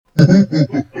Good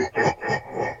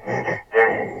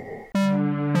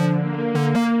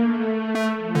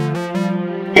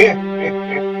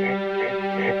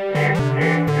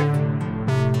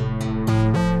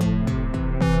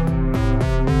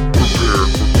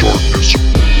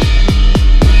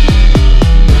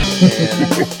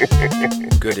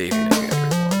evening,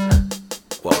 everyone.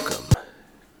 Welcome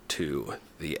to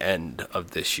the end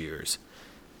of this year's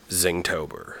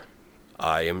Zingtober.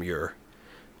 I am your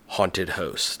haunted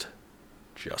host,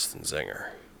 Justin Zinger.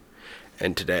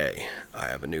 And today, I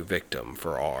have a new victim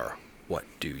for our What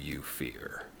Do You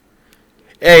Fear?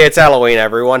 Hey, it's Halloween,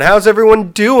 everyone. How's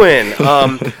everyone doing?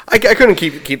 I couldn't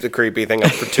keep the creepy thing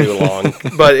up for too long,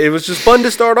 but it was just fun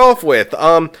to start off with.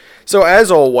 So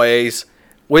as always,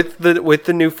 with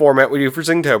the new format we do for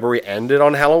Zingtober, we ended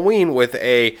on Halloween with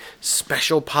a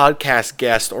special podcast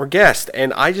guest,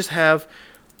 and I just have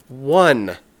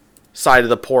one side of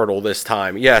the portal this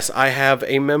time. Yes, I have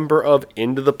a member of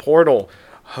Into the Portal,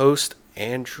 host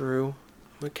Andrew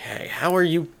McKay. How are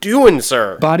you doing,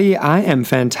 sir? Buddy, I am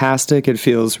fantastic. It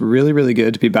feels really, really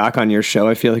good to be back on your show.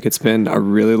 I feel like it's been a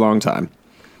really long time.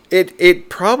 It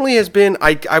probably has been.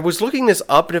 I was looking this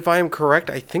up, and if I am correct,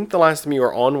 I think the last time you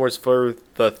were on was for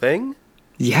The Thing.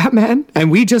 Yeah, man.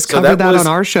 And we just covered that on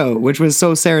our show, which was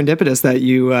so serendipitous that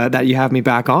you have me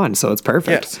back on. So it's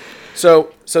perfect. Yes.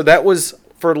 So that was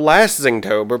for last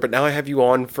Zingtober, but now I have you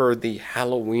on for the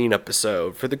Halloween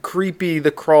episode, for the creepy, the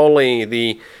crawly,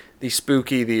 the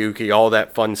spooky, the ooky, all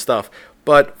that fun stuff.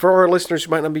 But for our listeners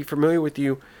who might not be familiar with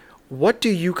you, what do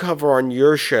you cover on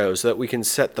your show so that we can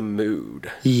set the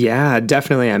mood? Yeah,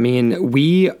 definitely. I mean,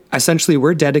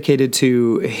 we're dedicated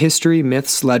to history,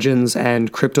 myths, legends,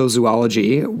 and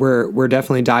cryptozoology. We're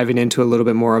definitely diving into a little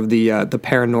bit more of the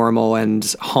paranormal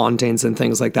and hauntings and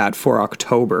things like that for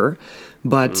October.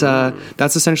 But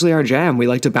that's essentially our jam. We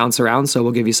like to bounce around, so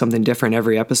we'll give you something different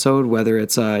every episode, whether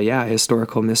it's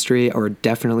historical mystery or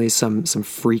definitely some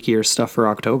freakier stuff for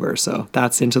October. So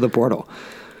that's Into the Portal.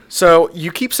 So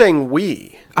you keep saying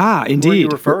we. Indeed. Who are you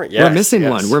referring? We're missing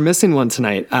one. We're missing one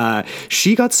tonight.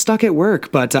 She got stuck at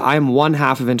work, but I'm one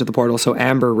half of Into the Portal. So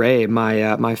Amber Ray,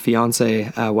 my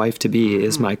fiance, wife to be,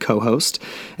 is my co-host,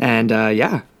 and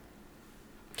yeah.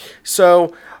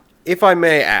 So, if I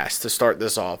may ask to start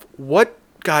this off, what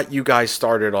got you guys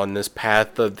started on this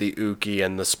path of the ooky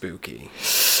and the spooky?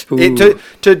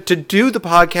 To do the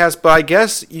podcast, but I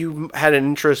guess you had an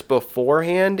interest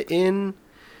beforehand in.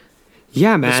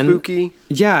 Yeah, man. The spooky?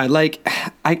 Yeah, like,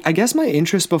 I guess my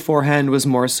interest beforehand was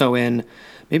more so in,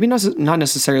 maybe not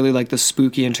necessarily like the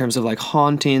spooky in terms of like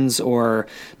hauntings or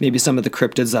maybe some of the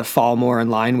cryptids that fall more in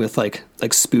line with like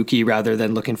spooky rather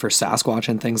than looking for Sasquatch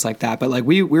and things like that. But like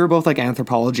we were both like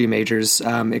anthropology majors.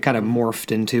 It kind of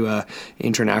morphed into a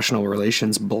international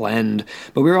relations blend.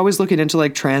 But we were always looking into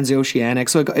like transoceanic.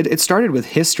 So it started with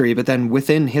history, but then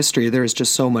within history, there's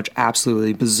just so much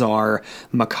absolutely bizarre,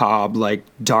 macabre, like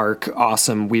dark,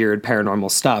 awesome, weird,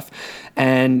 paranormal stuff.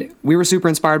 And we were super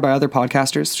inspired by other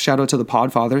podcasters. Shout out to the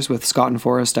Podfathers with Scott and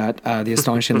Forrest at the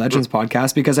Astonishing Legends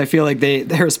podcast, because I feel like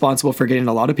they're responsible for getting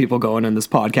a lot of people going in this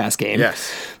podcast game. Yes.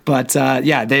 But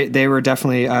they were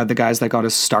definitely the guys that got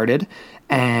us started.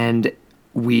 And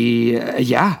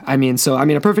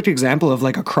a perfect example of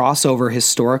like a crossover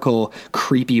historical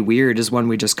creepy weird is one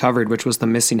we just covered, which was the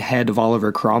missing head of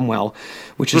Oliver Cromwell,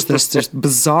 which is this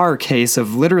bizarre case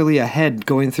of literally a head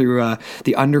going through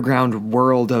the underground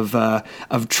world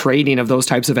of trading of those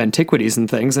types of antiquities and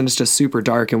things, and it's just super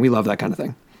dark, and we love that kind of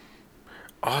thing.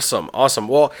 Awesome.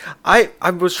 Well, I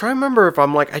was trying to remember if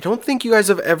I'm like, I don't think you guys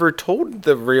have ever told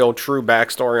the real true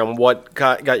backstory on what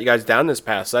got you guys down this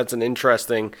path. So that's an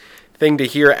interesting thing to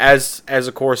hear as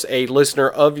of course a listener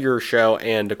of your show,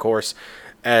 and of course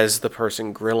as the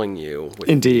person grilling you with,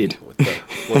 indeed, with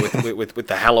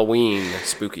the Halloween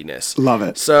spookiness. Love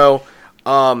it. So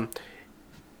I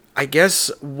guess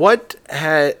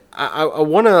I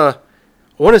want to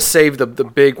save the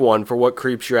big one for what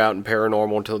creeps you out in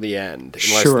paranormal until the end,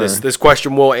 unless sure. this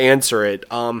question will answer it.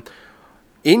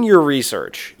 In your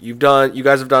research, you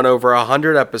guys have done over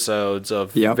 100 episodes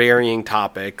of varying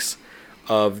topics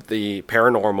of the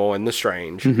paranormal and the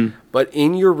strange. Mm-hmm. But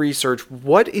in your research,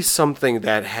 what is something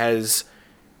that has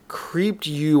creeped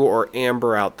you or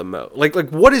Amber out the most? Like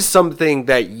what is something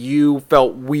that you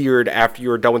felt weird after you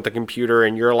were done with the computer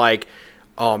and you're like,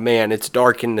 oh man, it's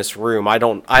dark in this room. I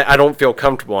don't feel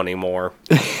comfortable anymore.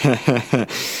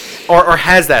 Or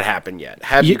has that happened yet?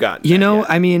 Have you gotten?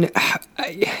 I mean,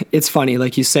 it's funny,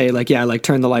 like you say, like, yeah, like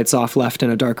turn the lights off, left in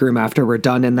a dark room after we're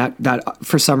done. And that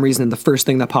for some reason, the first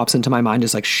thing that pops into my mind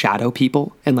is like shadow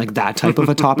people and like that type of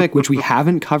a topic, which we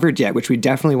haven't covered yet, which we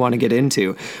definitely want to get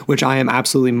into, which I am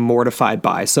absolutely mortified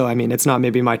by. So, I mean, it's not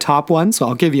maybe my top one, so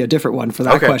I'll give you a different one for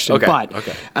that question. But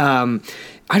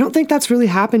I don't think that's really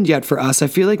happened yet for us. I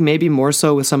feel like maybe more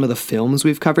so with some of the films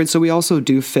we've covered. So we also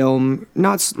do film,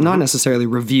 not necessarily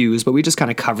reviews, but we just kind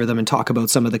of cover them and talk about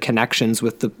some of the connections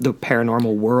with the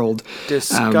paranormal world.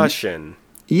 Discussion.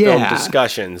 Film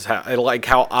discussions, like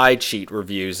how I cheat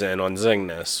reviews in on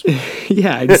Zingness.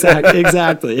 Yeah,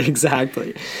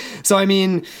 exactly. So, I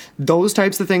mean, those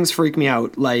types of things freak me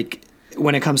out. Like,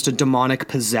 when it comes to demonic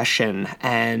possession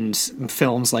and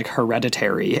films like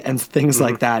Hereditary and things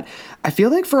like that, I feel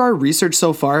like for our research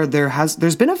so far,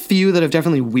 there's been a few that have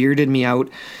definitely weirded me out.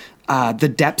 The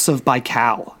Depths of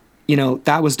Baikal,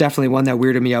 that was definitely one that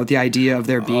weirded me out. The idea of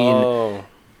there being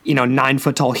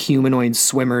 9-foot tall humanoid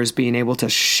swimmers being able to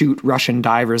shoot Russian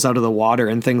divers out of the water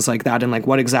and things like that. And like,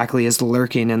 what exactly is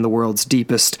lurking in the world's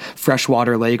deepest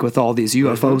freshwater lake with all these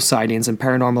UFO sightings and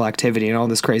paranormal activity and all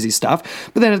this crazy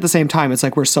stuff. But then at the same time, it's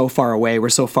like, we're so far away. We're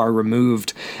so far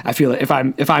removed. I feel like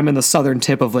if I'm in the southern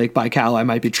tip of Lake Baikal, I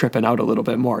might be tripping out a little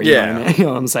bit more. You know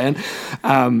what I'm saying?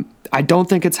 I don't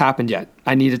think it's happened yet.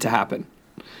 I need it to happen.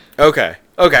 Okay.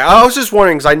 I was just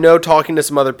wondering, because I know talking to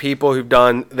some other people who've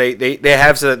done, they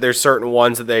have said that there's certain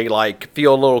ones that they like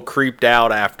feel a little creeped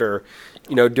out after,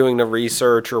 doing the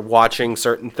research or watching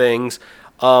certain things.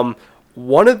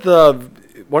 One of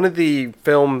the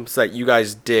films that you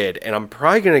guys did, and I'm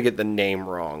probably gonna get the name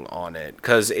wrong on it,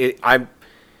 because the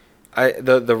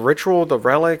ritual, the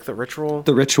relic, the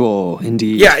ritual,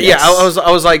 indeed. Yeah.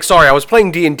 I was like, sorry, I was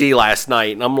playing D&D last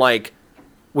night, and I'm like,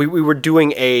 we were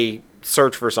doing a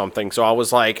search for something, so I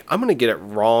was like, I'm gonna get it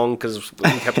wrong because we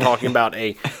kept talking about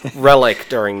a relic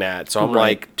during that, so I'm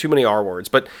like, too many R words.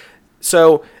 But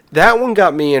so that one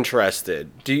got me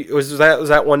interested. Was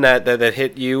that one that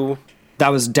hit you? That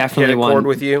was definitely one. Chord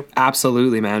with you?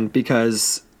 Absolutely, man.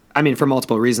 Because I mean, for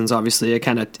multiple reasons. Obviously,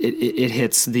 it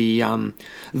hits the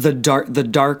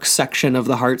dark section of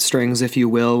the heartstrings, if you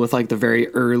will, with like the very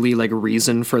early like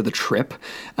reason for the trip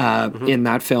in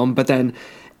that film. But then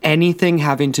anything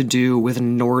having to do with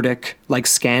Nordic, like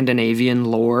Scandinavian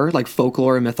lore, like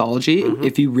folklore and mythology,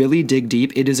 if you really dig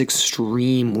deep, it is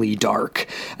extremely dark.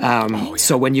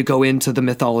 So when you go into the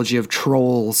mythology of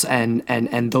trolls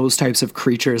and those types of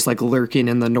creatures like lurking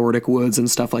in the Nordic woods and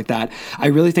stuff like that, I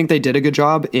really think they did a good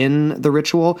job in The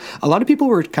Ritual. A lot of people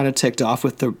were kind of ticked off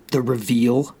with the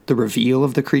reveal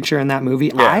of the creature in that movie.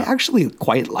 Yeah. I actually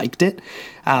quite liked it.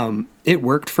 It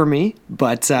worked for me,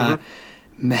 but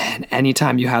man,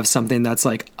 anytime you have something that's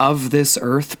like of this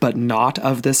earth but not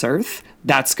of this earth,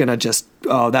 that's gonna just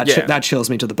that chills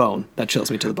me to the bone.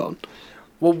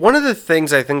 Well, one of the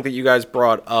things I think that you guys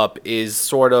brought up is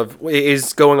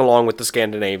going along with the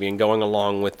Scandinavian, going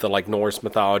along with the like Norse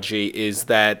mythology, is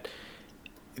that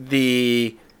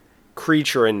the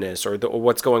creature in this or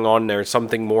what's going on there is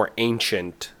something more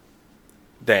ancient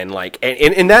than like,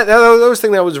 and that was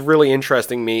thing that was really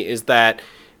interesting me is that,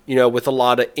 with a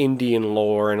lot of Indian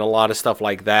lore and a lot of stuff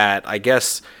like that, I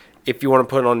guess if you want to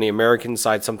put it on the American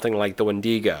side, something like the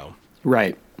Wendigo.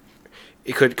 Right.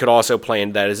 It could also play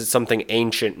into that. Is it something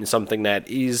ancient and something that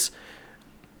is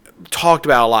talked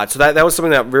about a lot? So that was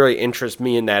something that really interests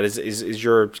me in that is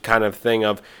your kind of thing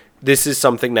of this is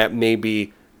something that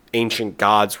maybe ancient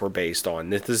gods were based on.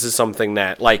 This is something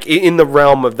that like in the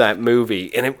realm of that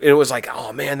movie. And it was like,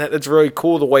 oh man, that's really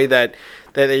cool the way that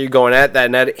you're going at that,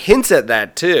 and that hints at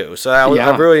that too. So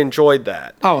I really enjoyed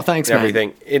that. Oh, thanks, man.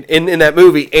 Everything in that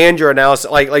movie and your analysis,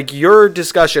 like your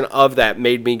discussion of that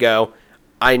made me go,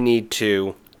 I need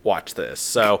to watch this.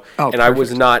 So, and perfect. I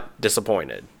was not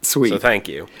disappointed. Sweet. So thank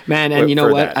you, man. And you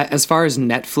know what? As far as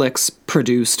Netflix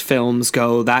produced films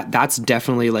go, that's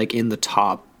definitely like in the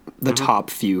top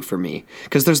few for me,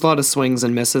 because there's a lot of swings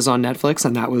and misses on Netflix,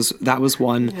 and that was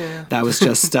one that was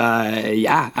just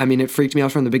I mean, it freaked me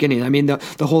out from the beginning. I mean, the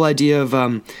whole idea of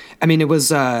it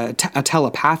was a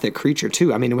telepathic creature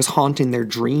too. I mean, it was haunting their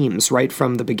dreams right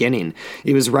from the beginning.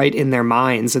 It was right in their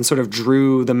minds and sort of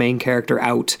drew the main character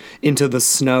out into the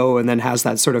snow, and then has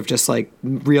that sort of just like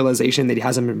realization that he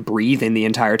hasn't been breathing the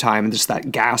entire time, and just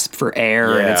that gasp for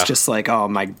air, and it's just like, oh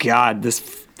my god,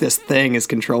 this thing is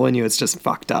controlling you. It's just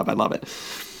fucked up. I love it.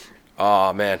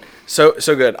 Oh man, so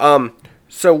good.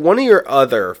 So one of your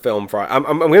other Film Fridays,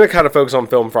 I'm going to kind of focus on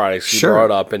Film Fridays. Sure. You brought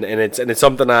it up, and it's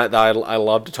something that I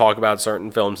love to talk about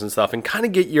certain films and stuff, and kind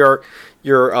of get your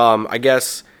I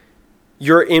guess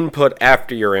your input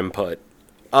after your input.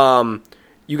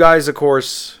 You guys, of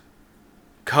course,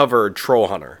 covered Troll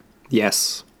Hunter.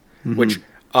 Yes. which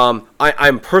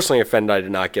I'm personally offended I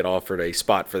did not get offered a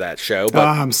spot for that show, but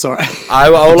I'm sorry.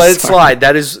 I'll let it slide.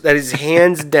 That is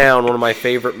hands down one of my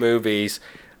favorite movies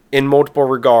in multiple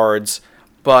regards.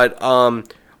 But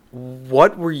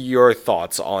what were your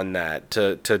thoughts on that?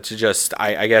 To just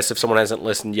I guess if someone hasn't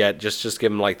listened yet, just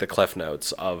give them like the cliff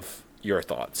notes of your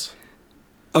thoughts.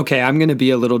 Okay, I'm going to be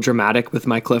a little dramatic with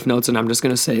my cliff notes, and I'm just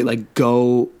going to say, like,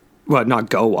 not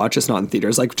go watch, it's not in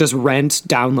theaters. Like, just rent,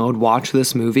 download, watch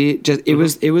this movie. Just it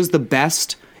was the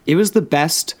best. It was the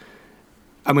best.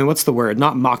 I mean, what's the word?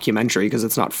 Not mockumentary, because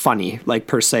it's not funny, like,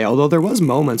 per se. Although there was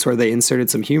moments where they inserted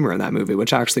some humor in that movie,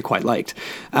 which I actually quite liked.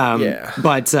 Yeah.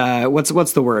 But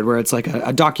what's the word? Where it's like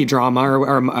a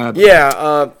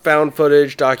docudrama Found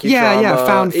footage docudrama. Yeah,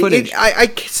 found footage.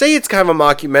 I say it's kind of a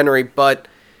mockumentary, but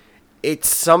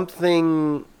it's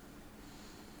something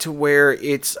to where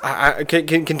it's. I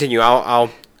can continue. I'll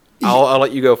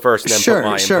let you go first. And then put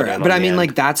my sure. input in But on I the mean, end.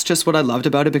 like, that's just what I loved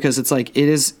about it, because it's like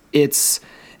it's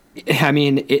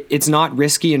not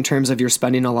risky in terms of you're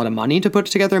spending a lot of money to put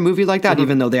together a movie like that,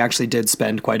 even though they actually did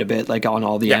spend quite a bit, like, on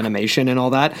all the animation and all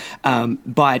that.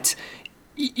 But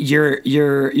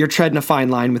you're treading a fine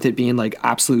line with it being like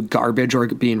absolute garbage or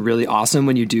being really awesome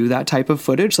when you do that type of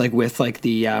footage, like with like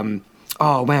the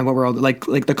oh man, what were all like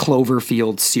the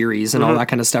Cloverfield series and all that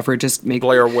kind of stuff, where it just make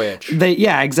Blair Witch.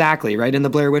 Exactly, right. And the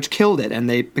Blair Witch killed it, and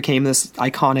they became this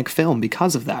iconic film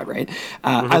because of that, right?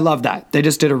 I love that. They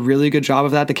just did a really good job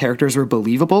of that. The characters were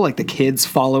believable, like the kids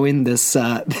following this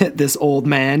this old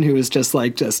man who was just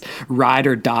ride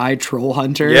or die troll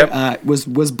hunter.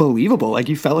 Was believable. Like,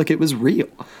 you felt like it was real.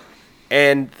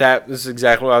 And that was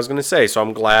exactly what I was going to say. So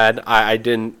I'm glad I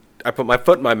put my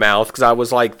foot in my mouth, because I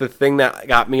was like, the thing that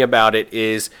got me about it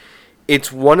is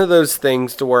it's one of those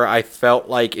things to where I felt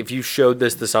like if you showed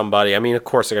this to somebody, I mean, of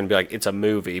course they're going to be like, it's a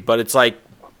movie, but it's like,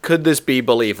 could this be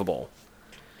believable?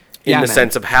 In the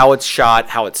sense of how it's shot,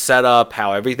 how it's set up,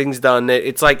 how everything's done.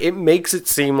 It's like, it makes it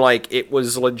seem like it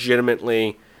was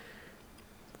legitimately,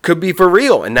 could be for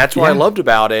real. And that's what I loved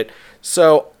about it.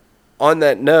 So on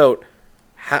that note,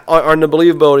 on the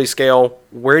believability scale,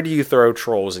 where do you throw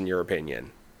Trolls in your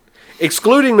opinion?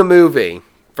 Excluding the movie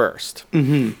first.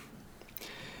 Mm-hmm.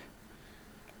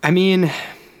 I mean,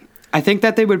 I think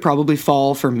that they would probably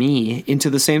fall, for me,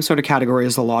 into the same sort of category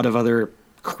as a lot of other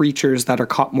creatures that are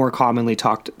more commonly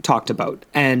talked about.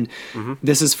 And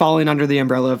this is falling under the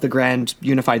umbrella of the grand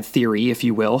unified theory, if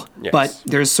you will. Yes. But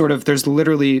there's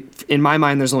literally, in my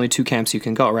mind, there's only two camps you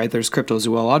can go, right? There's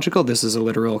cryptozoological. This is a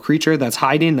literal creature that's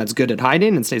hiding, that's good at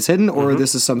hiding and stays hidden, or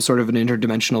this is some sort of an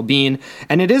interdimensional being.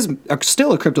 And it is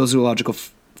still a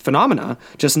cryptozoological phenomena,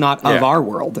 just not of our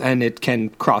world, and it can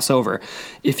cross over,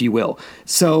 if you will.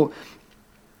 So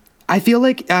I feel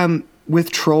like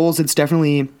with Trolls, it's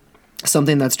definitely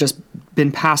something that's just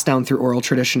been passed down through oral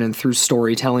tradition and through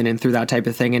storytelling and through that type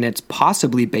of thing, and it's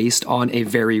possibly based on a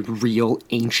very real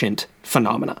ancient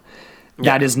phenomena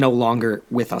that is no longer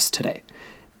with us today.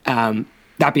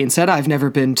 That being said, I've never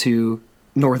been to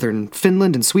northern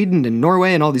Finland and Sweden and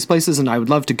Norway and all these places, and I would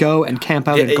love to go and camp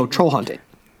out and go troll hunting.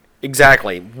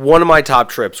 Exactly. One of my top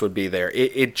trips would be there.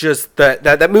 It just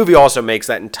that movie also makes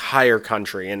that entire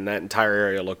country and that entire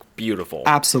area look beautiful.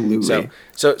 Absolutely.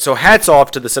 So hats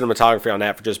off to the cinematography on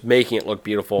that for just making it look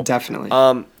beautiful. Definitely.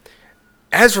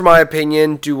 As for my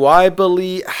opinion, do I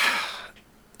believe?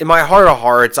 In my heart of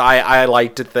hearts, I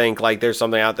like to think like there's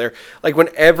something out there. Like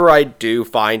whenever I do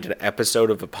find an episode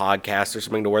of a podcast or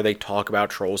something to where they talk about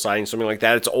troll sightings, something like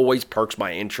that, it's always perks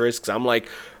my interest, because I'm like,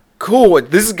 cool,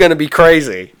 this is gonna be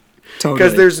crazy.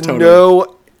 Because there's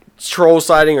no troll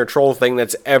sighting or troll thing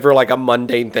that's ever like a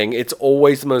mundane thing. It's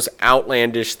always the most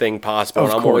outlandish thing possible.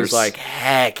 And I'm always like,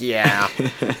 heck yeah.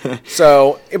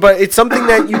 So, but it's something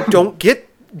that you don't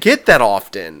get that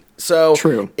often. So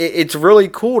true. It's really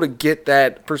cool to get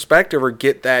that perspective or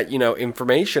get that,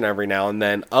 information every now and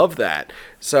then of that.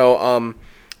 So,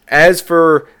 as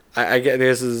for, I guess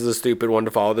this is a stupid one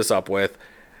to follow this up with.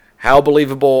 How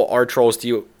believable are trolls to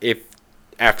you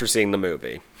after seeing the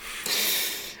movie?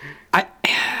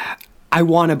 I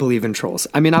want to believe in trolls.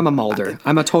 I mean, I'm a Mulder.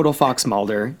 I'm a total Fox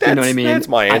Mulder. You know what I mean? That's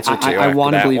my answer too. I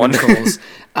want to believe in trolls.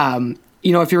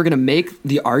 If you were going to make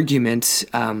the argument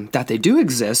that they do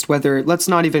exist, whether, let's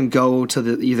not even go to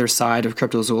the either side of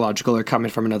cryptozoological or coming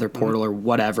from another portal or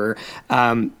whatever,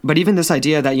 but even this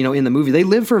idea that, in the movie, they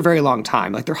live for a very long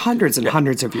time. Like, they're hundreds and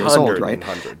hundreds of years old, right?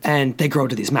 And they grow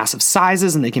to these massive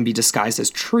sizes, and they can be disguised as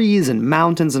trees and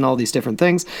mountains and all these different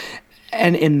things.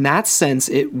 And in that sense,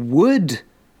 it would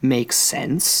make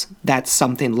sense that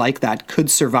something like that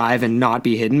could survive and not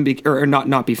be hidden or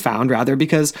not be found rather,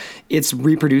 because it's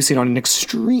reproducing on an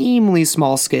extremely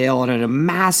small scale and in a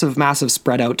massive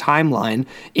spread out timeline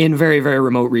in very, very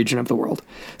remote region of the world.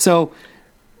 So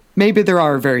maybe there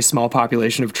are a very small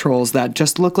population of trolls that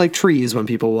just look like trees when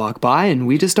people walk by, and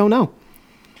we just don't know.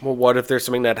 Well, what if there's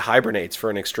something that hibernates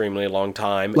for an extremely long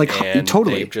time, like and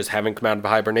totally they just haven't come out of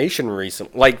hibernation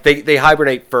recently? Like they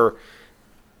hibernate for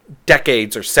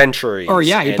decades or centuries, or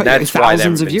that's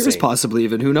thousands of years, possibly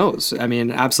even. Who knows? I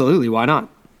mean, absolutely, why not?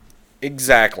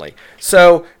 Exactly.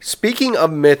 So, speaking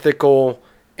of mythical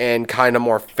and kind of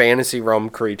more fantasy realm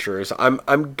creatures,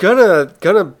 I'm gonna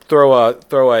throw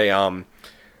a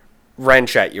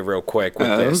wrench at you real quick with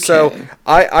this. So,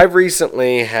 I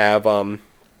recently have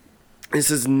this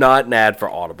is not an ad for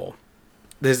Audible.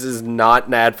 This is not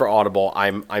an ad for Audible.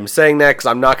 I'm saying that because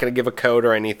I'm not going to give a code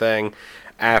or anything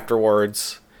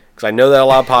afterwards. Because I know that a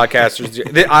lot of podcasters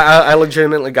do. I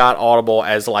legitimately got Audible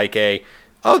as like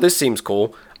this seems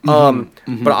cool.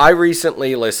 But I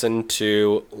recently listened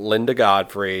to Linda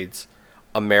Gottfried's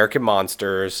American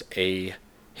Monsters, a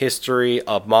history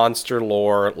of monster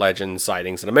lore, legends,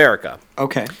 sightings in America.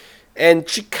 Okay. And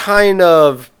she kind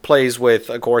of plays with,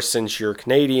 of course, since you're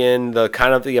Canadian, the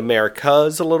kind of the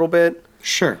Americas a little bit.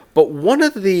 Sure. But one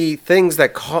of the things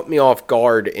that caught me off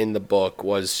guard in the book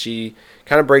was she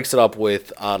kind of breaks it up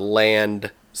with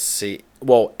land, sea,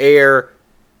 air,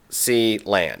 sea,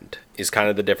 land is kind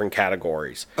of the different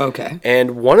categories. Okay.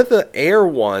 And one of the air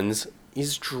ones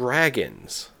is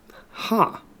dragons.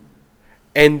 Huh.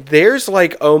 And there's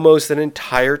like almost an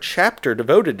entire chapter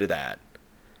devoted to that.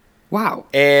 Wow.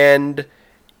 And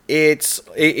it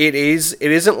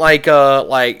isn't like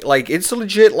it's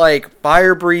legit like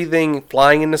fire breathing,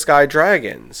 flying in the sky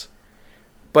dragons.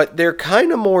 But they're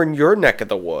kind of more in your neck of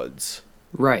the woods.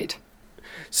 Right.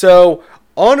 So,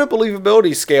 on a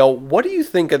believability scale, what do you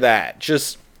think of that?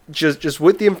 Just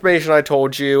with the information I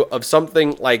told you of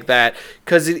something like that,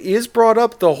 because it is brought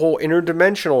up the whole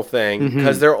interdimensional thing,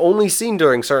 because they're only seen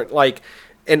during certain,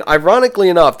 and ironically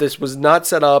enough, this was not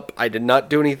set up. I did not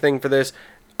do anything for this.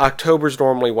 October's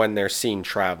normally when they're seen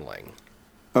traveling.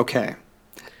 Okay.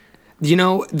 You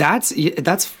know, that's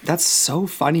so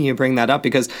funny you bring that up,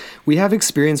 because we have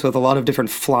experience with a lot of different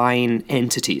flying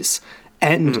entities.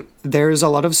 And there's a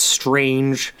lot of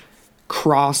strange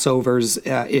crossovers,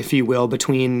 if you will,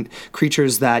 between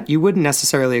creatures that you wouldn't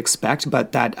necessarily expect,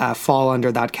 but that fall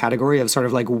under that category of sort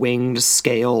of like winged,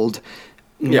 scaled,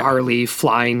 gnarly,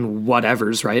 flying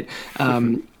whatevers, right?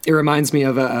 It reminds me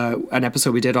of an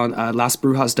episode we did on Las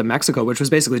Brujas de Mexico, which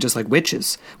was basically just like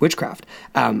witchcraft.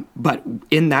 But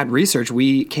in that research,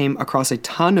 we came across a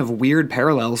ton of weird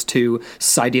parallels to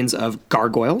sightings of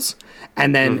gargoyles.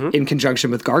 And then in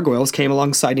conjunction with gargoyles came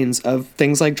along sightings of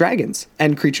things like dragons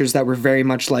and creatures that were very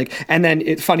much like, and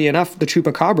then funny enough, the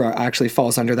chupacabra actually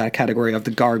falls under that category of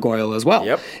the gargoyle as well.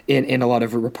 Yep. In a lot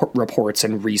of reports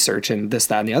and research and this,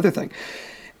 that, and the other thing.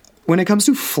 When it comes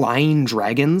to flying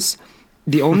dragons,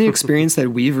 the only experience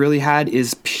that we've really had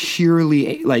is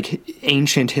purely like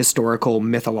ancient historical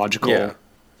mythological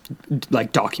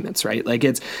like documents, right? Like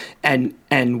it's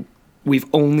and we've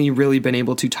only really been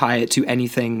able to tie it to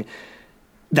anything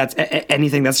that's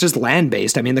just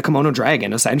land-based. I mean, the Komodo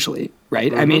dragon, essentially,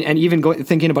 right? I mean, and even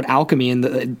thinking about alchemy and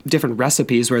the different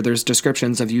recipes where there's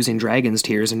descriptions of using dragon's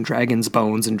tears and dragon's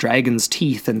bones and dragon's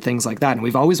teeth and things like that. And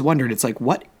we've always wondered, it's like,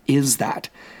 what is that?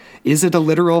 Is it a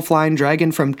literal flying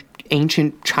dragon from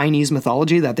ancient Chinese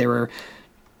mythology that they were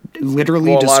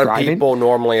literally describing? A lot of people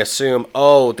normally assume,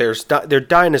 they're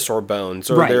dinosaur bones,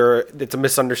 or it's a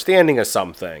misunderstanding of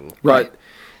something. Right. But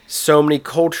so many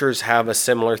cultures have a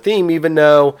similar theme, even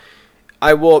though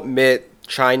I will admit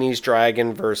Chinese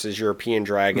dragon versus European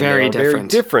dragon very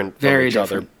different from each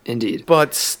other. Indeed.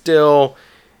 But still,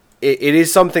 it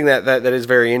is something that is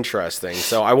very interesting.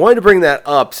 So I wanted to bring that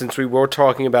up since we were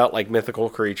talking about like mythical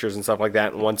creatures and stuff like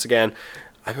that. And once again,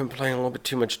 I've been playing a little bit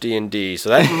too much D&D, so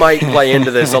that might play into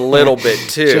this a little bit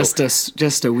too.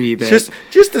 Just a wee bit. Just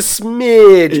a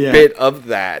smidge bit of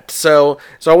that. So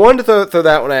I wanted to throw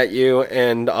that one at you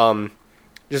and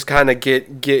just kind of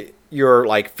get your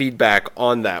like feedback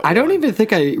on that. I don't even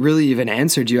think I really even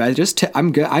answered you.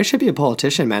 I'm good. I should be a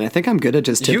politician, man. I think I'm good at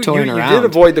just tiptoeing around. You did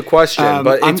avoid the question,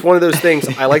 but it's one of those things.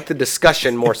 I like the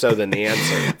discussion more so than the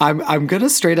answer. I'm gonna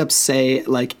straight up say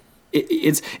like.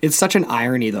 It's such an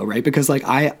irony though, right? Because like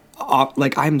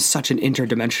I'm such an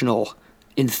interdimensional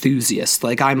enthusiast.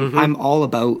 Like I'm all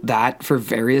about that for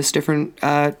various different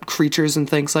creatures and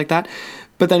things like that.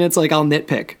 But then it's like I'll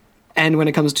nitpick. And when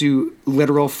it comes to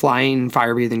literal flying,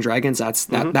 fire-breathing dragons,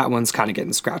 that one's kind of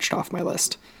getting scratched off my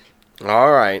list.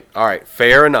 All right.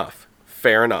 Fair enough.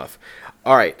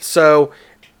 All right. So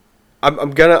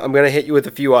I'm gonna hit you with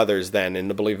a few others then in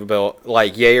the believable,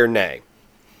 like yay or nay.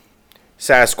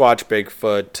 Sasquatch,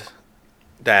 Bigfoot,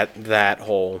 that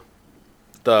whole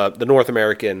the North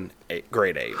American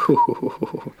great ape.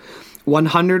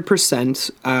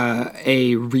 100%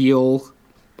 a real,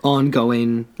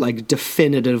 ongoing, like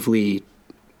definitively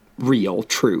real,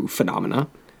 true phenomena.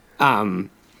 And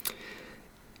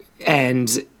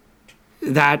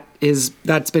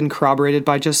that's been corroborated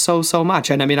by just so much.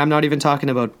 And I mean, I'm not even talking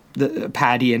about the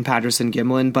Paddy and Patterson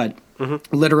Gimlin, but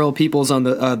literal peoples on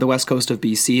the west coast of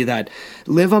BC that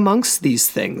live amongst these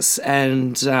things.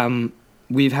 And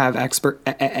we've have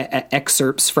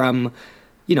excerpts from,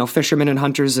 you know, fishermen and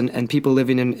hunters and people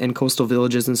living in coastal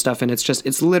villages and stuff. And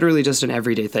it's literally just an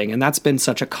everyday thing. And that's been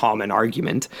such a common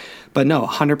argument. But no,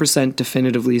 100%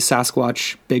 definitively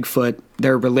Sasquatch, Bigfoot,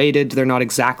 they're related. They're not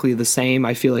exactly the same.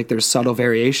 I feel like there's subtle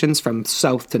variations from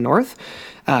south to north,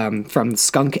 from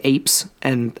skunk apes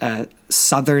and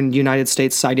southern United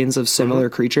States sightings of similar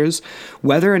creatures.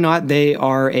 Whether or not they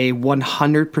are a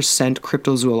 100%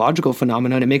 cryptozoological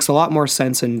phenomenon, it makes a lot more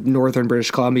sense in northern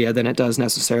British Columbia than it does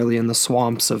necessarily in the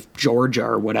swamps of Georgia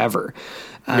or whatever.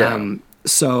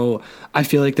 So I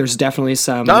feel like there's definitely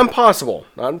some... Not impossible.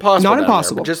 Not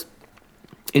impossible. There, just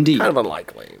indeed kind of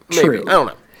unlikely. Maybe. True. I don't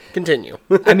know. Continue.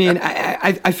 I mean,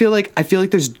 I feel like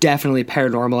there's definitely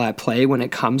paranormal at play when it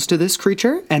comes to this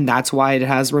creature, and that's why it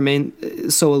has remained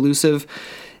so elusive.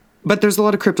 But there's a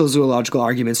lot of cryptozoological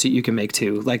arguments that you can make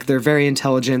too. Like, they're very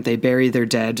intelligent, they bury their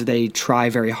dead, they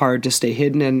try very hard to stay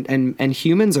hidden, and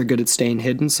humans are good at staying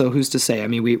hidden, so who's to say? I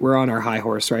mean, we're on our high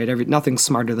horse, right? Nothing's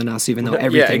smarter than us, even though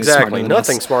everything is smarter than us.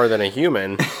 Nothing's smarter than a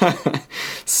human.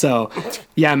 So,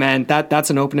 yeah, man,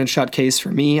 that's an open and shut case for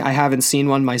me. I haven't seen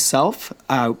one myself,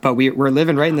 but we're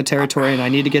living right in the territory, and I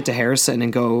need to get to Harrison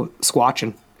and go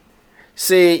squatching.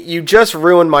 See, you just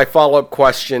ruined my follow-up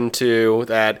question, too,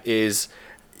 that is...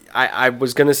 I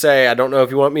was going to say, I don't know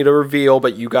if you want me to reveal,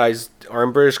 but you guys are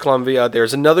in British Columbia.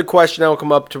 There's another question that will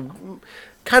come up to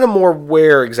kind of more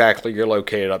where exactly you're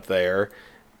located up there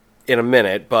in a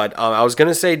minute. But I was going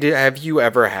to say, have you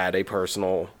ever had a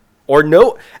personal, or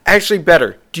no, actually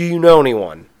better, do you know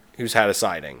anyone who's had a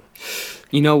sighting?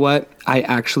 You know what? I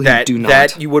actually do not.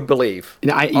 That you would believe.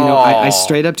 I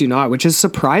straight up do not, which is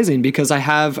surprising because I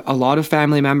have a lot of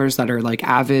family members that are like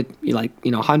avid, like,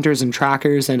 you know, hunters and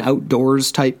trackers and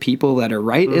outdoors type people that are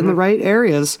right in the right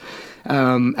areas.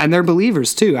 And they're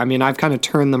believers too. I mean, I've kind of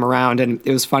turned them around, and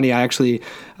it was funny. I actually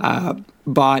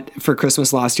bought for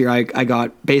Christmas last year. I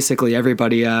got basically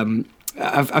everybody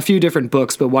a few different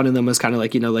books, but one of them was kind of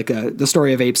like, you know, like The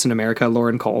Story of Apes in America,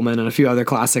 Lauren Coleman, and a few other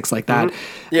classics like that.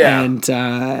 Yeah. And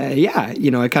you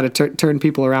know, it kind of turned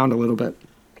people around a little bit.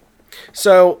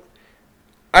 So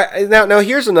now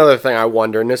here's another thing I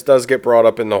wonder, and this does get brought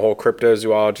up in the whole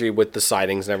cryptozoology with the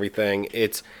sightings and everything.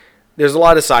 There's a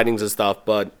lot of sightings and stuff,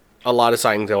 but a lot of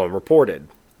sightings go unreported.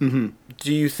 Mm-hmm.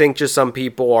 Do you think just some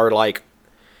people are like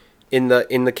in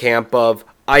the camp of,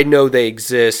 I know they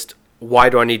exist, why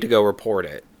do I need to go report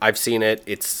it? I've seen it.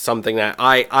 It's something that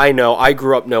I know. I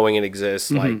grew up knowing it exists.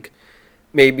 Like,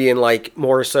 maybe in like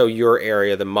more so your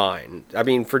area than mine. I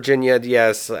mean, Virginia,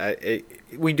 yes,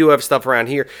 we do have stuff around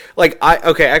here. Like,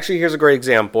 actually, here's a great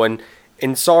example.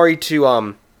 And sorry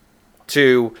to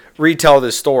retell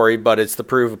this story, but it's to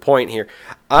prove a point here.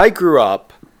 I grew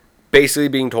up basically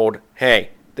being told, hey,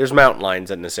 there's mountain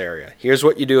lions in this area. Here's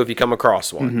what you do if you come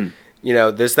across one. You know,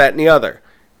 this, that, and the other.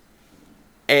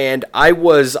 And I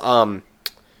was old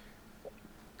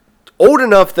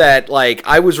enough that, like,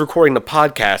 I was recording the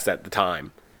podcast at the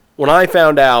time when I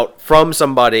found out from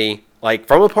somebody, like,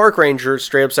 from a park ranger,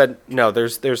 straight up said, no,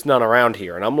 there's none around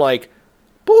here. And I'm like,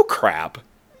 bull crap.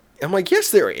 I'm like,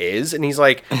 yes, there is. And he's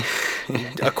like,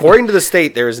 according to the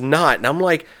state, there is not. And I'm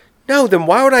like, no, then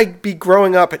why would I be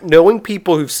growing up knowing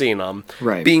people who've seen them,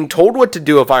 right, being told what to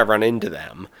do if I run into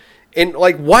them? And,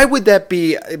 like, why would that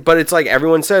be? But it's like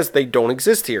everyone says they don't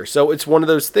exist here. So it's one of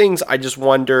those things. I just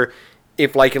wonder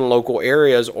if, like, in local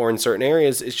areas or in certain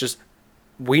areas, it's just,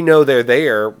 we know they're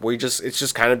there. It's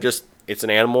just kind of just, it's an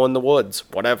animal in the woods,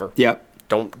 whatever. Yep.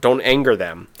 Don't anger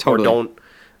them. Totally. Or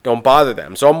don't bother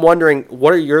them. So I'm wondering,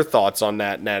 what are your thoughts on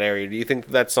that in that area? Do you think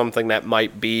that's something that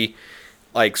might be,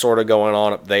 like, sort of going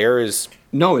on up there?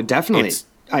 No, it definitely.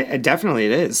 Definitely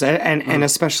it is, and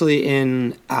especially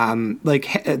in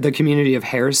like the community of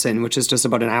Harrison, which is just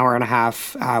about an hour and a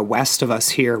half west of us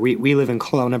here. We live in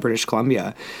Kelowna, British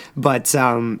Columbia, but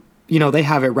you know, they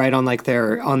have it right on like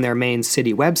on their main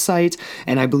city website,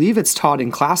 and I believe it's taught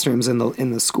in classrooms in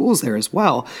the schools there as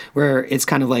well, where it's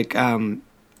kind of like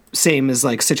same as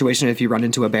like situation if you run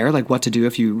into a bear, like what to do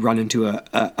if you run into a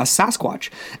Sasquatch.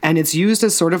 And it's used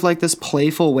as sort of like this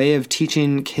playful way of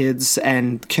teaching kids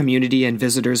and community and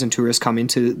visitors and tourists coming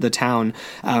to the town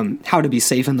how to be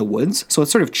safe in the woods. So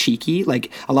it's sort of cheeky. Like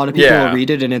a lot of people will read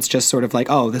it and it's just sort of like,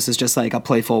 oh, this is just like a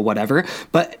playful whatever.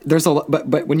 But there's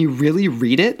but when you really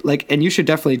read it, like, and you should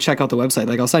definitely check out the website,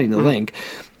 like I'll send you the link.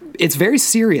 It's very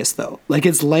serious though. Like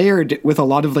it's layered with a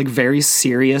lot of like very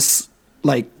serious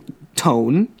like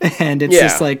tone, and it's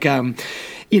just like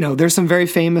there's some very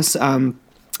famous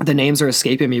the names are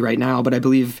escaping me right now, but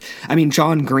I mean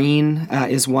John Green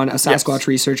is a Sasquatch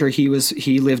researcher.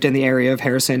 He lived in the area of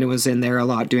Harrison and was in there a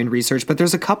lot doing research, but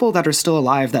there's a couple that are still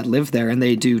alive that live there and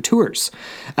they do tours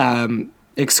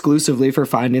exclusively for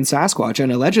finding Sasquatch,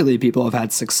 and allegedly people have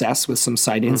had success with some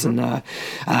sightings and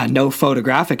no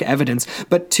photographic evidence.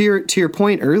 But to your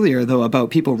point earlier though about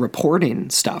people reporting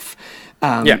stuff,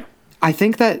 I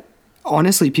think that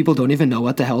honestly, people don't even know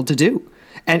what the hell to do.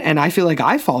 And I feel like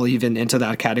I fall even into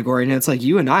that category. And it's like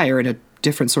you and I are in a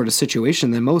different sort of situation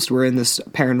than most. We're in this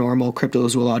paranormal,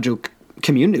 cryptozoological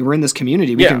community. We're in this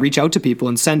community. We can reach out to people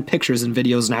and send pictures and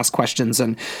videos and ask questions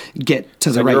and get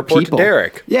to the right report people. To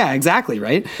Derek. Yeah, exactly,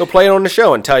 right? He'll play it on the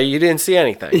show and tell you didn't see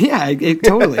anything. Yeah,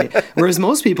 totally. Whereas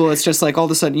most people, it's just like all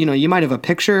of a sudden, you might have a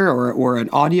picture or an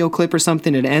audio clip or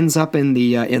something. It ends up in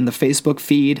the Facebook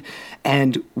feed,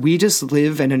 and we just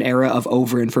live in an era of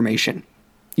over-information.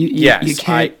 You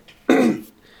can't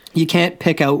you can't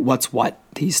pick out what's what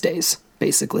these days.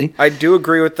 Basically, I do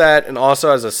agree with that, and also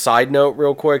as a side note,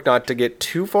 real quick, not to get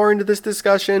too far into this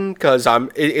discussion, because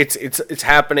it's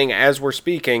happening as we're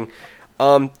speaking.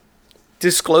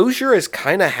 Disclosure has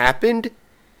kind of happened,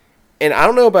 and I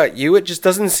don't know about you, it just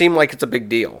doesn't seem like it's a big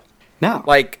deal. No,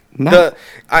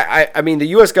 I mean the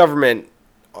U.S. government,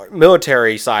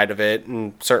 military side of it,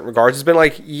 in certain regards, has been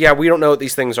like, yeah, we don't know what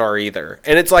these things are either,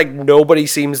 and it's like nobody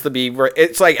seems to be.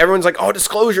 It's like everyone's like, oh,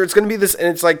 disclosure, it's going to be this, and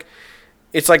it's like.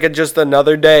 It's like just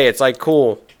another day. It's like,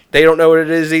 cool. They don't know what it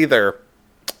is either.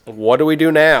 What do we do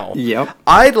now? Yep.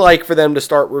 I'd like for them to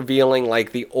start revealing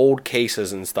like the old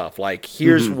cases and stuff. Like,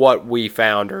 here's what we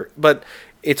found. But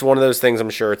it's one of those things, I'm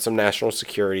sure it's some national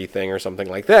security thing or something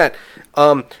like that.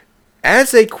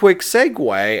 As a quick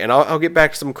segue, and I'll get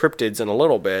back to some cryptids in a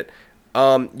little bit,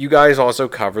 you guys also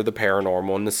cover the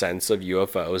paranormal in the sense of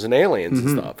UFOs and aliens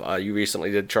and stuff. You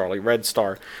recently did Charlie Red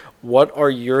Star. What are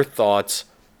your thoughts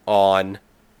on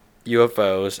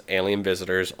UFOs, alien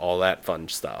visitors, all that fun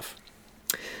stuff?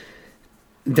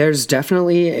 There's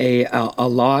definitely a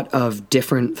lot of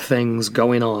different things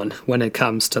going on when it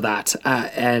comes to that,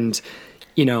 and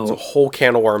it's a whole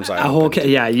can of worms.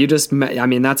 You just, I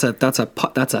mean, that's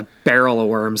a barrel of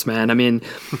worms, man. I mean,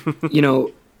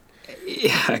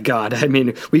 God, I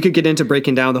mean, we could get into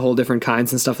breaking down the whole different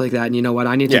kinds and stuff like that. And you know what?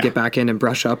 I need to get back in and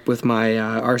brush up with my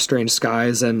Our Strange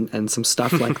Skies and some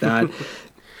stuff like that.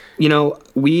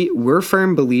 We're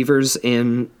firm believers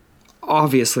in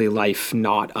obviously life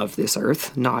not of this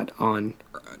earth, not on,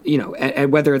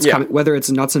 and whether it's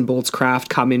nuts and bolts craft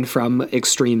coming from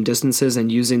extreme distances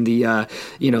and using the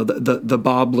the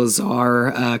Bob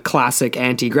Lazar classic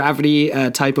anti-gravity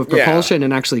type of propulsion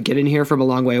and actually getting here from a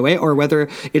long way away, or whether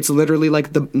it's literally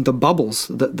like the bubbles,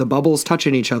 the bubbles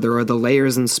touching each other, or the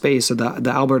layers in space, or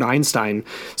the Albert Einstein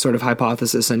sort of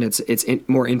hypothesis, and it's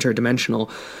more interdimensional.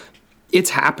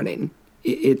 It's happening.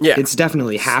 It's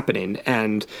definitely happening,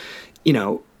 and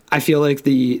I feel like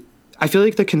the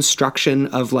construction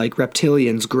of like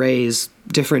reptilians, greys,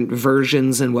 different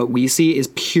versions, and what we see is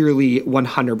purely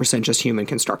 100% just human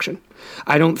construction.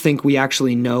 I don't think we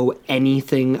actually know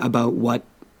anything about what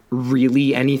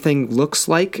really anything looks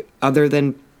like other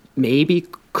than maybe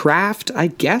craft, I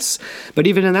guess. But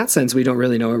even in that sense, we don't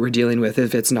really know what we're dealing with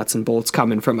if it's nuts and bolts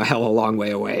coming from a hell of a long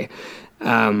way away.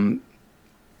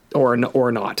 Or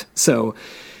not. So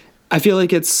I feel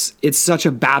like it's such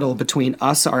a battle between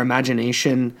us, our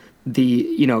imagination,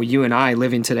 you and I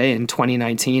living today in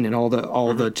 2019, and all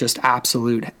the just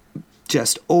absolute,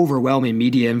 just overwhelming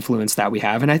media influence that we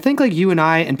have. And I think like you and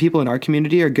I and people in our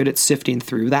community are good at sifting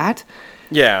through that.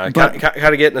 Yeah, how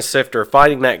to get in a sifter,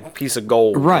 finding that piece of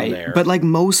gold right in there. But like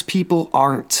most people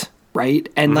aren't, right?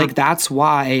 And like that's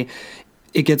why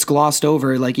it gets glossed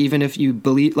over. Like even if you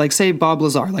believe, like say Bob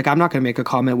Lazar, like I'm not going to make a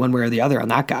comment one way or the other on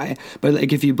that guy, but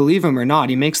like if you believe him or not,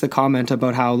 he makes the comment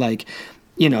about how like,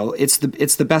 it's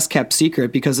the best kept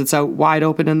secret because it's out wide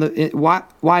open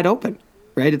wide open,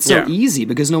 right? It's so easy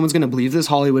because no one's going to believe this.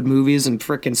 Hollywood movies and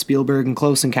frickin' Spielberg and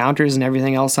Close Encounters and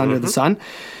everything else under the sun.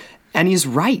 And he's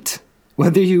right.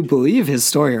 Whether you believe his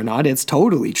story or not, it's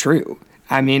totally true.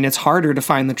 I mean, it's harder to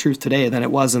find the truth today than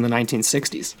it was in the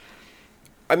 1960s.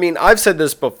 I mean, I've said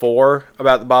this before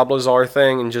about the Bob Lazar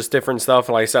thing and just different stuff.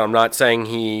 And like I said, I'm not saying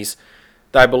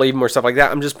that I believe him or stuff like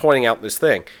that. I'm just pointing out this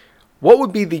thing. What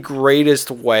would be the greatest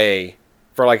way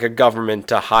for like a government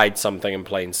to hide something in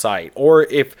plain sight? Or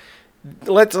if,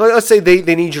 let's say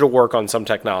they need you to work on some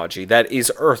technology that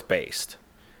is Earth-based.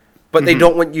 But they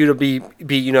don't want you to be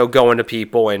going to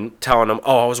people and telling them,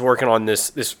 oh, I was working on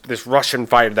this Russian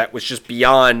fighter that was just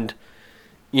beyond,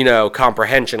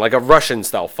 comprehension, like a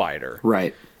Russian-style fighter.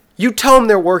 Right. You tell them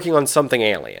they're working on something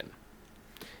alien.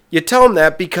 You tell them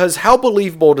that because how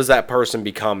believable does that person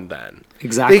become then?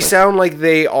 Exactly. They sound like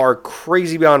they are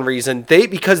crazy beyond reason.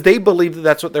 Because they believe that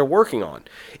that's what they're working on.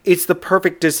 It's the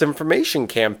perfect disinformation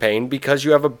campaign because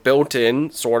you have a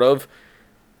built-in sort of,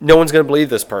 no one's going to believe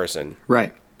this person.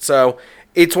 Right. So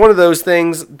it's one of those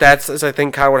things. That's, I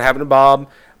think, kind of what happened to Bob.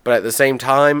 But at the same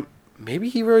time, maybe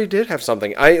he really did have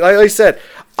something. Like I said,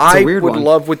 I would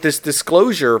love with this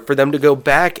disclosure for them to go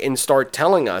back and start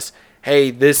telling us,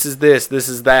 hey, this is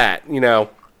that,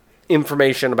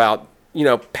 information about,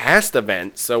 past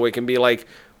events. So it can be like,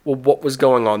 well, what was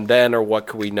going on then or what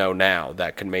could we know now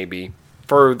that can maybe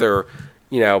further,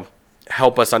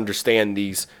 help us understand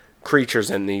these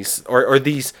creatures and these, or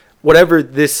these, whatever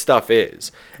this stuff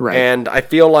is. Right. And I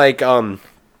feel like I'm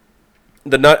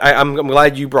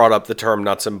glad you brought up the term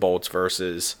nuts and bolts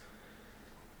versus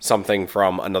something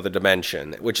from another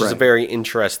dimension, which is a very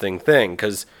interesting thing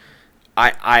because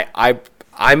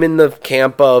I'm in the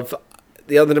camp of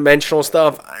the other dimensional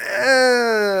stuff.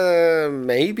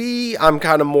 Maybe I'm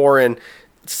kind of more in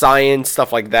science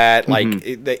stuff like that. Like,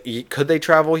 could they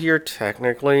travel here?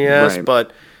 Technically, yes,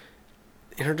 but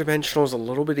interdimensional is a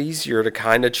little bit easier to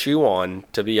kind of chew on,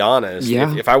 to be honest.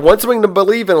 Yeah. If I want something to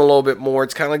believe in a little bit more,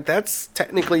 it's kind of like that's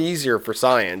technically easier for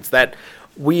science that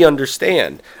we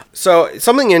understand. So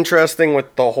something interesting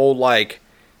with the whole like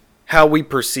how we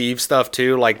perceive stuff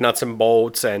too, like nuts and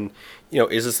bolts, and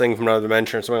is this thing from another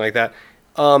dimension or something like that.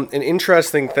 An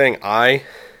interesting thing I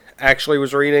actually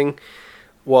was reading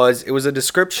was it was a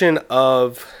description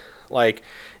of like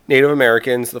Native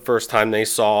Americans the first time they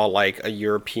saw like a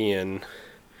European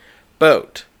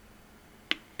boat,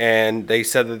 and they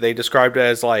said that they described it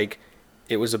as like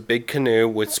it was a big canoe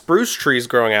with spruce trees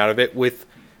growing out of it with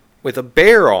a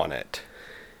bear on it.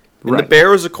 And the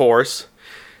bear was, of course,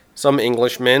 some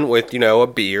Englishman with a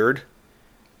beard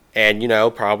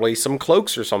and probably some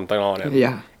cloaks or something on him.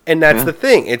 Yeah. And that's the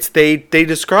thing. It's they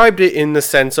described it in the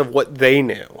sense of what they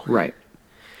knew. Right.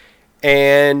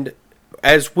 And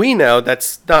as we know,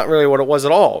 that's not really what it was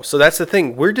at all. So that's the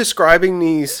thing. We're describing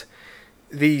these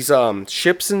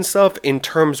ships and stuff in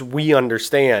terms we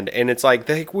understand, and it's like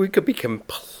we could be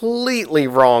completely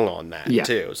wrong on that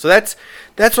too. So that's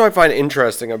what I find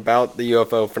interesting about the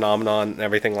UFO phenomenon and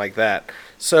everything like that.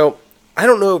 So I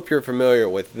don't know if you're familiar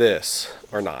with this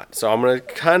or not. So I'm gonna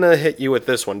kind of hit you with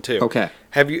this one too. Okay.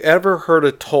 Have you ever heard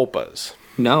of tulpas?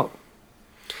 No.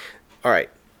 All right.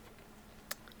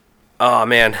 Oh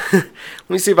man, let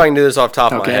me see if I can do this off the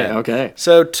top of my head. Okay.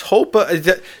 So tulpa,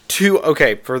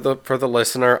 for the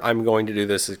listener, I'm going to do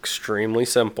this extremely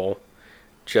simple,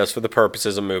 just for the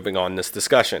purposes of moving on this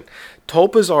discussion.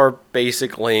 Tulpas are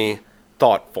basically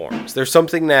thought forms. There's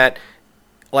something that,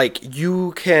 like,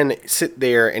 you can sit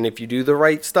there and if you do the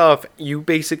right stuff, you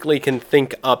basically can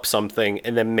think up something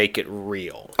and then make it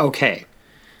real. Okay,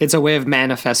 it's a way of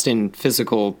manifesting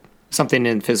something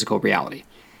in physical reality.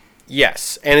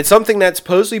 Yes, and it's something that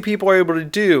supposedly people are able to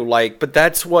do, but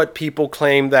that's what people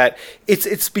claim that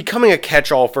it's becoming a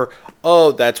catch-all for,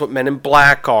 oh, that's what Men in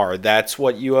Black are, that's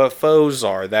what UFOs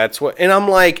are, and I'm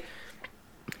like,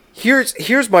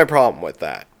 here's my problem with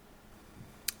that.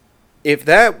 If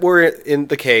that were in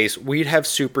the case, we'd have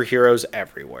superheroes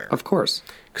everywhere. Of course.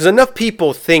 Because enough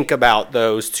people think about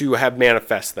those to have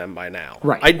manifest them by now.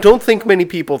 Right. I don't think many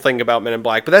people think about Men in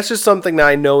Black, but that's just something that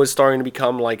I know is starting to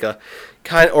become like a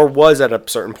or was at a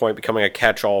certain point becoming a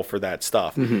catch-all for that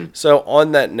stuff. Mm-hmm. So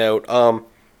on that note,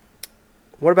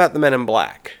 what about the Men in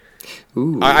Black?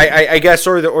 Ooh. I guess,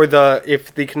 or the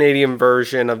if the Canadian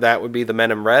version of that would be the Men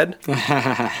in Red.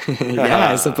 Yeah,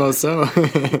 I suppose so.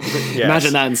 Yes.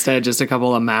 Imagine that instead, just a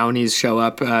couple of Mounties show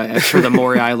up for the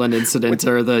Maury Island incident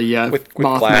or the with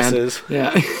Mothman. glasses.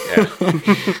 Yeah.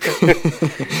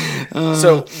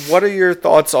 So, what are your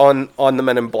thoughts on the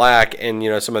Men in Black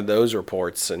and some of those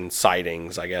reports and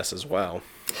sightings, I guess, as well?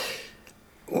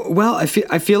 Well, I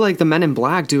feel like the Men in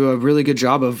Black do a really good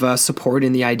job of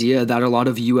supporting the idea that a lot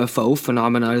of UFO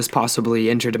phenomena is possibly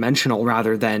interdimensional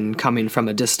rather than coming from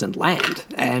a distant land.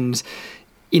 And,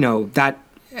 that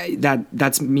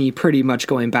that's me pretty much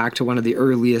going back to one of the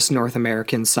earliest North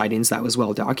American sightings that was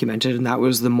well documented, and that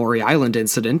was the Maury Island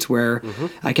incident, where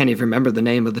I can't even remember the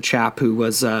name of the chap who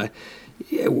was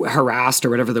harassed, or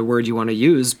whatever the word you want to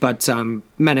use, but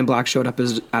Men in Black showed up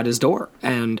at his door,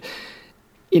 and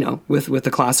with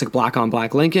the classic black on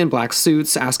black Lincoln, black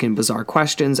suits, asking bizarre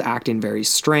questions, acting very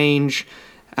strange.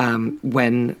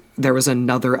 When there was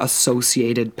another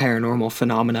associated paranormal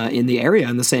phenomena in the area,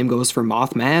 and the same goes for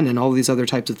Mothman and all these other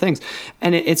types of things.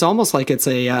 And it's almost like it's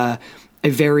a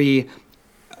very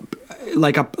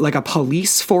like a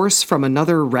police force from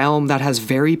another realm that has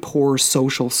very poor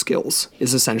social skills,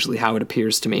 is essentially how it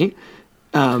appears to me.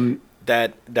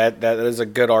 That is a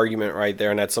good argument right there,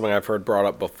 and that's something I've heard brought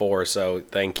up before. So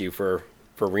thank you for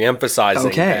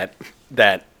reemphasizing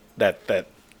that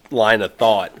line of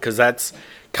thought, because that's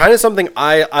kind of something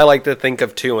I like to think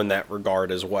of too in that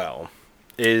regard as well.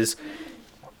 Is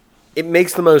it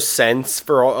makes the most sense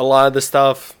for a lot of the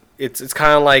stuff. It's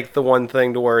kind of like the one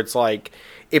thing to where it's like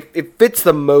it fits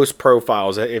the most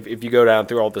profiles if you go down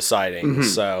through all the sightings. Mm-hmm.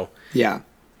 So yeah.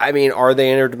 I mean, are they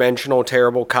interdimensional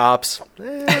terrible cops?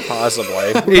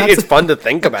 Possibly. It's fun to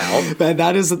think about.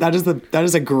 That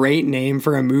is a great name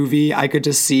for a movie. I could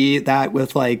just see that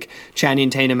with like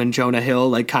Channing Tatum and Jonah Hill,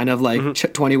 like kind of like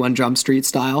 21 Jump Street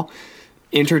style.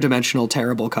 Interdimensional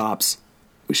terrible cops.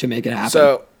 We should make it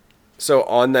happen. So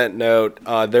on that note,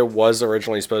 there was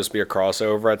originally supposed to be a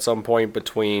crossover at some point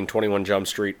between 21 Jump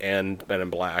Street and Men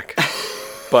in Black.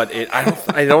 But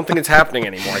I don't think it's happening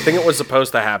anymore. I think it was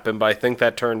supposed to happen, but I think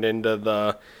that turned into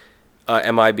the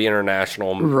MIB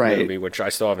International movie, which I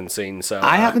still haven't seen. So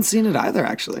I haven't seen it either,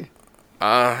 actually.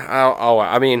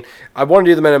 I mean, I want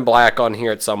to do the Men in Black on here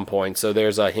at some point, so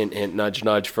there's a hint, hint, nudge,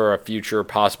 nudge for a future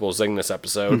possible Zingness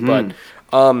episode. Mm-hmm.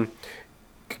 But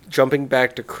jumping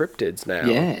back to cryptids now.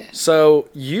 Yeah. So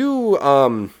you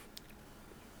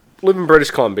live in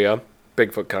British Columbia,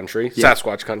 Bigfoot country,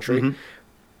 Sasquatch country. Mm-hmm.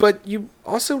 But you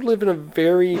also live in a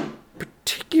very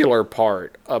particular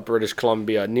part of British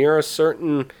Columbia, near a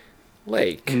certain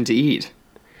lake. Indeed.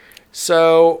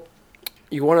 So,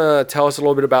 you want to tell us a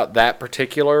little bit about that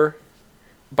particular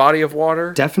body of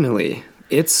water? Definitely.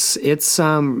 It's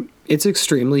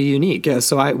extremely unique.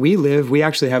 So we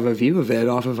actually have a view of it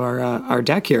off of our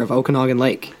deck here of Okanagan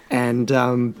Lake,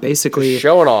 and basically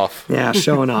showing off. Yeah,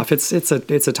 showing off. It's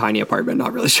a tiny apartment,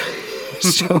 not really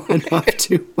showing off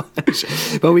too much,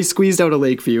 but we squeezed out a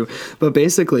lake view. But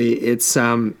basically, it's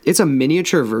a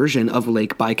miniature version of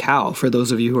Lake Baikal. For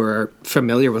those of you who are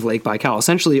familiar with Lake Baikal,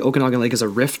 essentially Okanagan Lake is a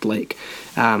rift lake,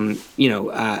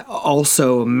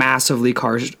 also massively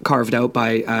carved out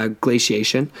by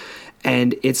glaciation,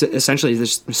 and it's essentially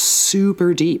this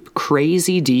super deep,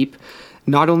 crazy deep.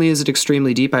 Not only is it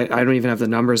extremely deep, I don't even have the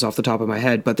numbers off the top of my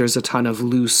head, but there's a ton of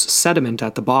loose sediment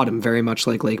at the bottom, very much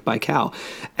like Lake Baikal.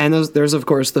 And there's of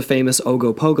course, the famous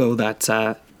Ogopogo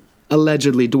that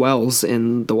allegedly dwells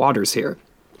in the waters here.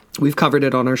 We've covered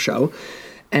it on our show.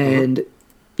 And,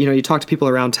 you talk to people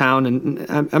around town, and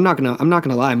I'm not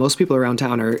gonna lie, most people around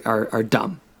town are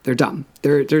dumb. They're dumb.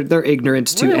 They're ignorant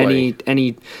to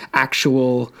any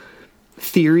actual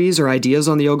theories or ideas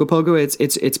on the Ogopogo.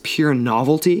 It's pure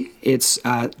novelty. It's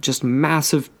just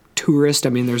massive tourist. I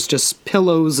mean, there's just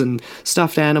pillows and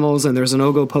stuffed animals, and there's an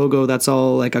Ogopogo that's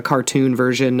all like a cartoon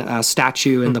version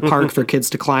statue in the park for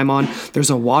kids to climb on. There's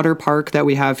a water park that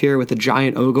we have here with a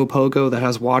giant Ogopogo that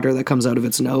has water that comes out of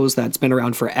its nose that's been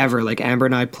around forever. Like Amber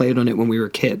and I played on it when we were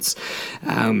kids.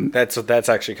 That's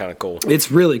actually kind of cool. It's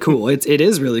really cool. It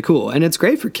is really cool, and it's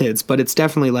great for kids, but it's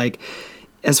definitely like,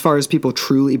 as far as people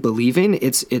truly believing,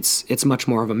 it's much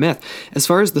more of a myth. As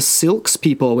far as the Silks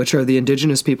people, which are the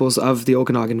indigenous peoples of the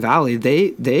Okanagan Valley,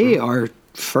 they are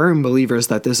firm believers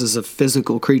that this is a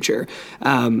physical creature.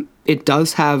 It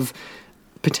does have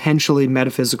potentially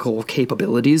metaphysical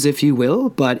capabilities, if you will,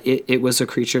 but it was a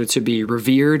creature to be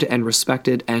revered and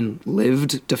respected and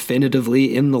lived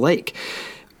definitively in the lake.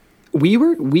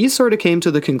 We sort of came to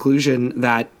the conclusion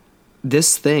that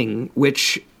this thing,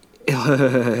 which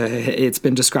it's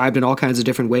been described in all kinds of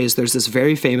different ways. There's this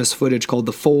very famous footage called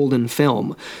the Folden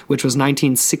Film, which was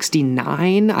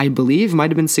 1969, I believe, might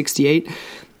have been 68.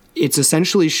 It's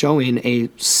essentially showing a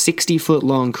 60-foot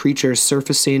long creature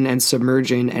surfacing and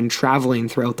submerging and traveling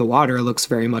throughout the water. It looks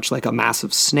very much like a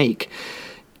massive snake.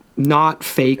 Not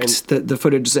faked. The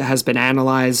footage has been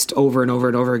analyzed over and over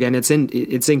and over again.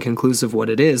 It's inconclusive what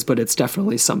it is, but it's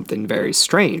definitely something very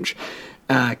strange.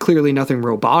 Clearly nothing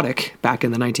robotic back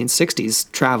in the 1960s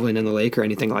traveling in the lake or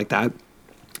anything like that.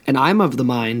 And I'm of the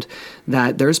mind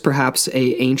that there's perhaps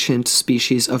a ancient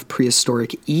species of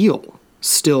prehistoric eel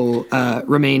still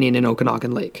remaining in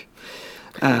Okanagan Lake.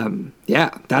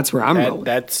 Yeah, that's where I'm rolling.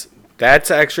 That's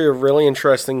actually a really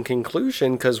interesting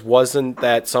conclusion, because wasn't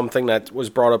that something that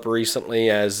was brought up recently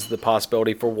as the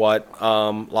possibility for what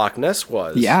Loch Ness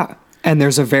was? Yeah. And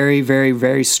there's a very, very,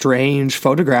 very strange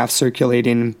photograph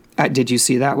circulating. Did you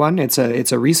see that one? It's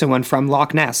a recent one from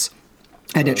Loch Ness.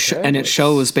 And it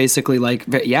shows basically like,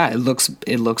 yeah, it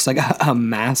looks like a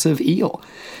massive eel.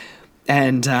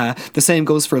 And the same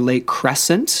goes for Lake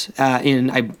Crescent in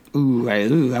I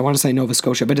want to say Nova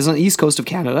Scotia, but it's on the east coast of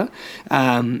Canada,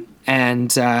 and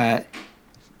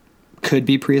could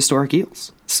be prehistoric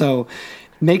eels. So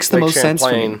makes the Lake most sense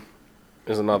for me. Champlain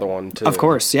is another one too. Of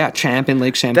course, yeah,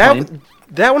 Lake Champlain.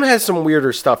 That one has some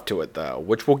weirder stuff to it, though,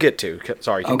 which we'll get to.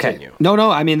 Sorry, continue. Okay.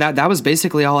 No, I mean, that was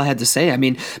basically all I had to say. I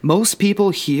mean, most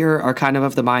people here are kind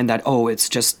of the mind that, it's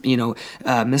just,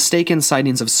 mistaken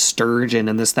sightings of sturgeon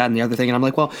and this, that, and the other thing. And I'm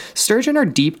like, well, sturgeon are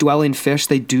deep-dwelling fish.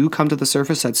 They do come to the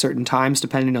surface at certain times,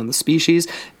 depending on the species.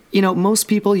 Most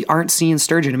people aren't seeing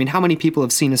sturgeon. I mean, how many people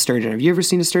have seen a sturgeon? Have you ever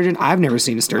seen a sturgeon? I've never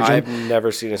seen a sturgeon. I've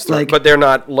never seen a sturgeon, but they're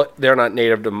not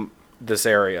native to this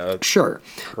area. Sure.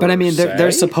 But I mean,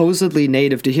 they're supposedly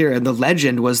native to here. And the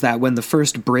legend was that when the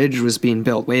first bridge was being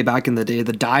built way back in the day,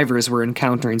 the divers were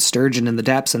encountering sturgeon in the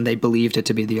depths and they believed it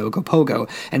to be the Ogopogo.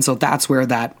 And so that's where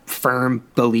that firm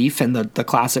belief and the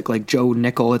classic, like Joe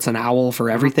Nickel, it's an owl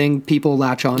for everything, people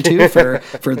latch onto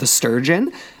for the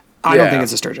sturgeon. I don't think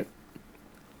it's a sturgeon.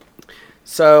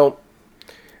 So,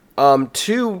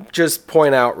 to just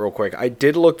point out real quick, I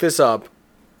did look this up.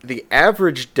 The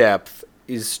average depth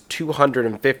is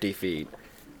 250 feet.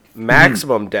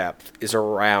 Maximum depth is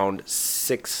around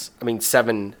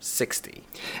 760.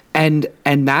 And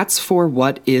that's for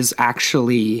what is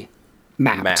actually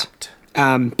mapped.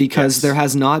 Because there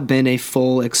has not been a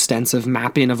full extensive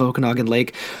mapping of Okanagan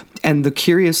Lake. And the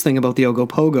curious thing about the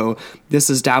Ogopogo, this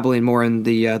is dabbling more in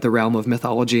the realm of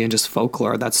mythology and just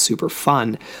folklore. That's super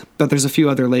fun. But there's a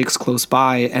few other lakes close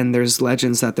by, and there's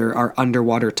legends that there are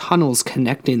underwater tunnels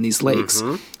connecting these lakes.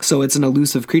 Mm-hmm. So it's an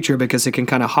elusive creature because it can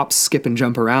kind of hop, skip, and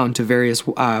jump around to various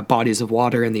bodies of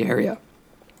water in the area.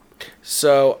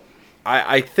 So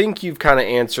I think you've kind of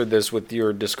answered this with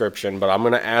your description, but I'm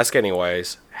going to ask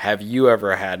anyways. Have you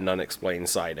ever had an unexplained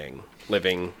sighting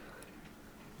living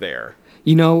there?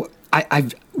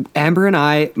 I've Amber and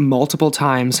I multiple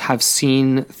times have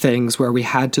seen things where we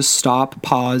had to stop,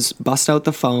 pause, bust out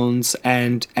the phones,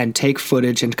 and take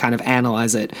footage and kind of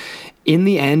analyze it. In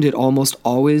the end, it almost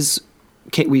always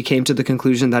we came to the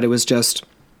conclusion that it was just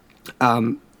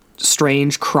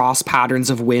strange cross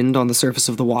patterns of wind on the surface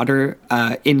of the water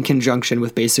in conjunction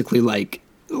with basically like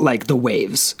the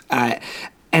waves.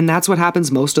 And that's what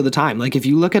happens most of the time. Like if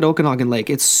you look at Okanagan Lake,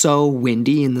 it's so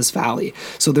windy in this valley.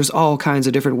 So there's all kinds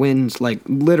of different winds, like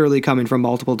literally coming from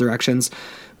multiple directions.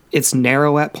 It's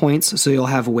narrow at points, so you'll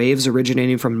have waves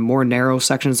originating from more narrow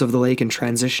sections of the lake and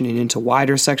transitioning into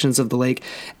wider sections of the lake.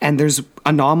 And there's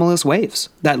anomalous waves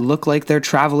that look like they're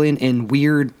traveling in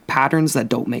weird patterns that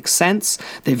don't make sense.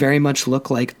 They very much look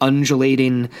like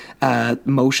undulating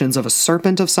motions of a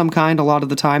serpent of some kind a lot of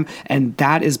the time. And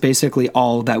that is basically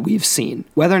all that we've seen.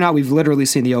 Whether or not we've literally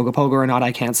seen the Ogopogo or not,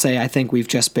 I can't say. I think we've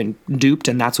just been duped,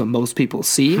 and that's what most people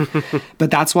see. But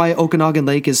that's why Okanagan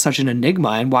Lake is such an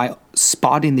enigma, and why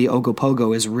spotting the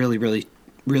Ogopogo is really, really,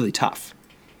 really tough.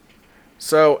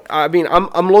 So, I mean,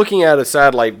 I'm looking at a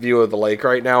satellite view of the lake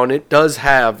right now, and it does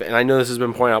have, and I know this has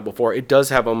been pointed out before, it does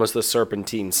have almost a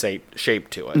serpentine shape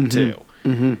to it, too.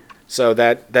 Mm-hmm. So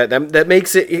that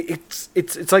makes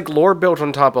it's like lore built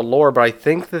on top of lore, but I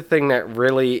think the thing that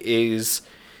really is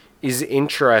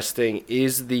interesting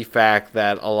is the fact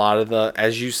that a lot of the,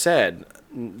 as you said,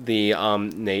 the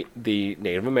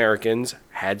Native Americans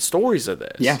had stories of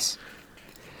this. Yes.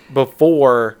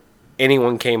 Before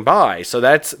anyone came by. So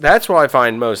that's what I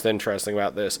find most interesting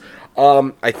about this.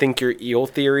 I think your eel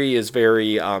theory is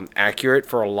very accurate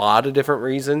for a lot of different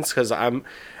reasons, because I'm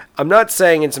not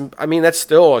saying that's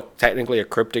still technically a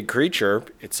cryptid creature.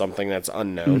 It's something that's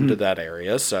unknown to that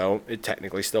area, so it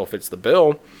technically still fits the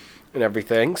bill and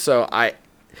everything. So I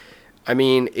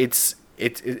mean, it's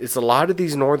a lot of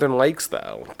these northern lakes,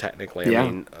 though, technically. Yeah. I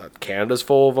mean, Canada's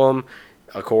full of them.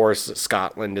 Of course,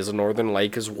 Scotland is a northern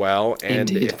lake as well. And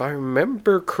Indeed. If I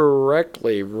remember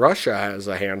correctly, Russia has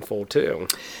a handful, too.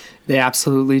 They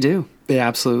absolutely do. They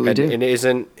absolutely do. And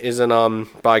isn't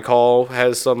Baikal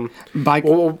has some...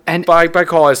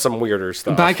 Baikal has some weirder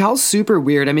stuff. Baikal's super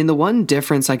weird. I mean, the one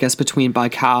difference, I guess, between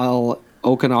Baikal,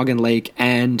 Okanagan Lake,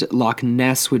 and Loch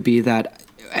Ness would be that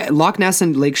Loch Ness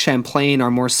and Lake Champlain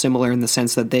are more similar in the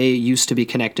sense that they used to be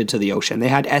connected to the ocean. They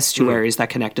had estuaries that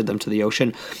connected them to the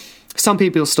ocean. some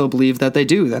people still believe that they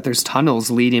do, that there's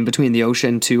tunnels leading between the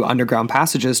ocean to underground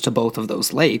passages to both of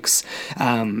those lakes.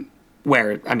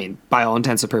 Where, I mean, by all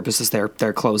intents and purposes,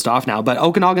 they're closed off now. But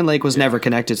Okanagan Lake was never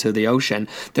connected to the ocean.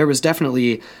 There was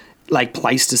definitely like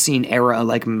Pleistocene era,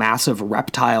 like massive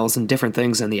reptiles and different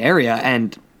things in the area,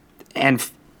 and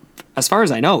as far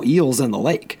as I know, eels in the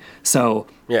lake. So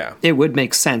Yeah. it would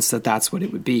make sense that that's what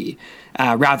it would be,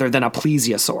 rather than a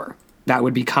plesiosaur that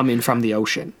would be coming from the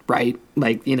ocean, right?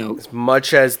 Like, you know,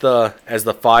 Much as the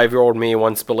 5-year-old me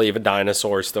once believed a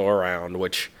dinosaur is still around,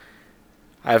 which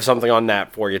I have something on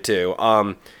that for you too.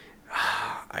 I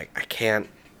can't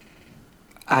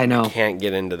I know,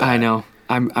 get into that. I know.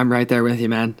 I'm right there with you,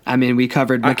 man. I mean, we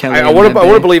covered McKelly. I want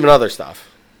to believe in other stuff.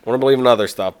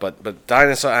 But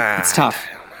dinosaur. It's tough.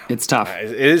 It's tough.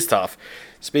 It is tough.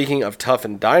 Speaking of tough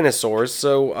and dinosaurs,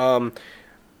 so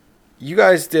you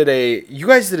guys did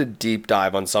a deep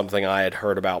dive on something I had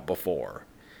heard about before.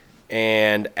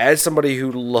 And as somebody who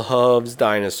loves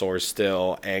dinosaurs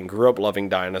still and grew up loving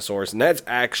dinosaurs, and that's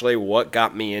actually what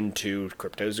got me into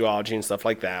cryptozoology and stuff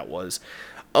like that, was,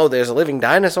 oh, there's a living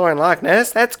dinosaur in Loch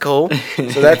Ness? That's cool.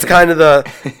 So that's kind of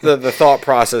the thought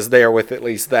process there with at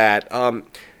least that.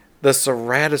 The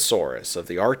Ceratosaurus of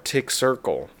the Arctic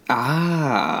Circle.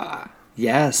 Ah,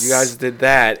 yes. You guys did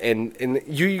that, and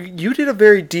you did a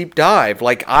very deep dive.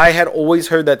 Like, I had always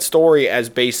heard that story as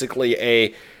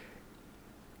basically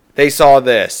they saw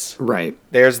this. Right.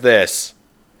 There's this.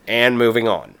 And moving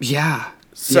on. Yeah.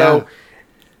 So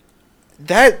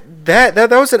that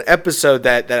was an episode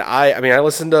that I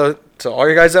listened to all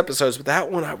your guys' episodes, but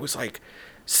that one I was like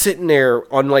sitting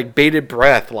there on like bated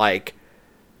breath, like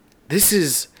this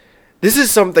is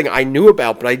something I knew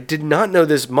about, but I did not know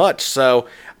this much. So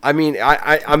I mean,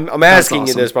 I'm asking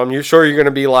you this, but I'm sure you're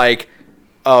gonna be like,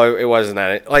 oh, it wasn't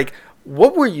that. Like,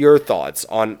 what were your thoughts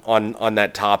on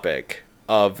that topic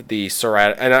of the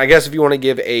Cerat? And I guess if you want to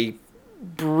give a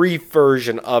brief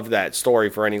version of that story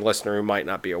for any listener who might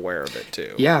not be aware of it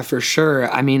too. Yeah, for sure.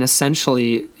 I mean,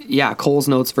 essentially, yeah, Cole's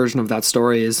Notes version of that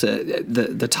story is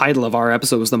the title of our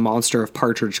episode was The Monster of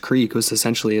Partridge Creek, was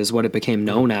essentially is what it became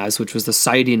known as, which was the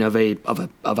sighting of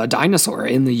a dinosaur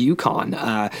in the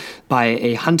Yukon by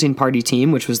a hunting party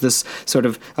team, which was this sort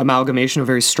of amalgamation of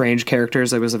very strange characters.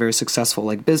 There was a very successful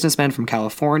like businessman from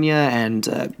California and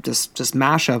just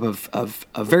mashup of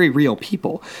very real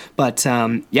people. But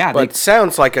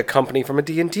Sounds like a company from a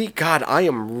D&D. God, I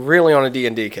am really on a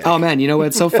D&D kick. Oh man, you know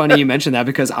what's so funny you mentioned that,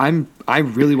 because I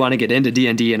really want to get into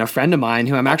D&D, and a friend of mine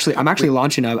who I'm actually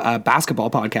launching a basketball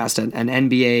podcast, an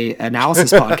NBA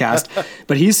analysis podcast,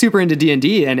 but he's super into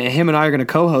D&D, and him and I are going to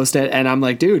co-host it, and I'm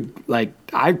like, dude, like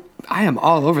I am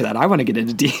all over that. I want to get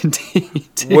into D&D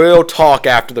too. We'll talk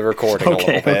after the recording a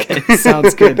little bit. Okay,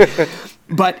 sounds good.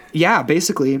 But yeah,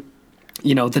 basically,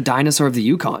 you know, the dinosaur of the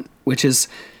Yukon, which is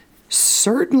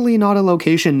certainly not a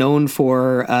location known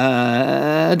for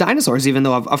dinosaurs, even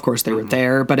though of course they were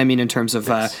there. But I mean, in terms of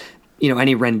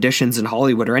any renditions in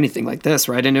Hollywood or anything like this,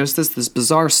 right? And it was this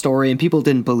bizarre story, and people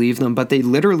didn't believe them, but they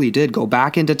literally did go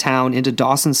back into town, into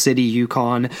Dawson City,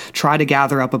 Yukon, try to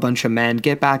gather up a bunch of men,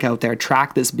 get back out there,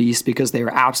 track this beast, because they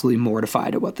were absolutely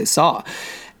mortified at what they saw.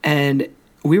 And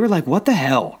we were like, what the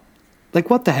hell? Like,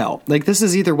 what the hell? Like, this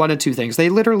is either one of two things. They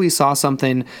literally saw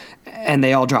something and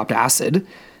they all dropped acid.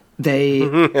 They're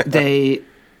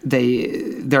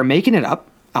making it up,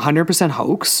 100%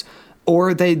 hoax,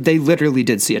 or they literally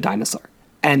did see a dinosaur.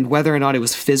 And whether or not it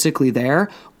was physically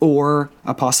there or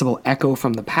a possible echo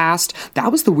from the past,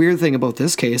 that was the weird thing about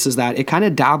this case, is that it kind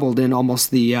of dabbled in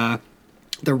almost the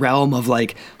realm of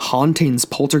like hauntings,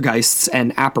 poltergeists,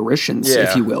 and apparitions,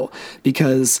 if you will,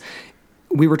 because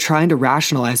we were trying to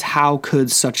rationalize how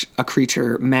could such a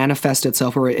creature manifest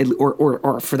itself,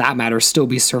 or for that matter, still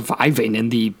be surviving in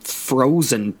the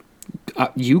frozen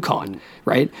Yukon,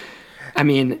 right? I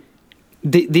mean,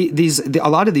 a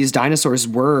lot of these dinosaurs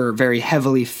were very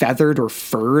heavily feathered or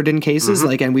furred in cases,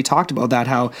 and we talked about that,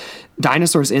 how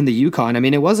dinosaurs in the Yukon, I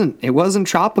mean, it wasn't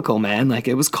tropical, man. Like,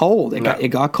 it was cold. It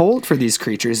got cold for these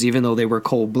creatures, even though they were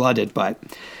cold-blooded, but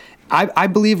I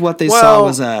believe what they saw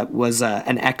was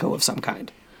an echo of some kind.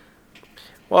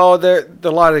 Well,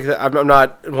 I'm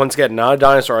not, once again, not a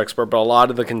dinosaur expert, but a lot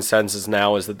of the consensus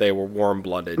now is that they were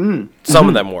warm-blooded. Some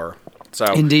of them were. So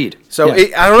indeed. So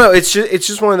yeah. I don't know. It's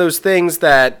just one of those things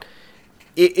that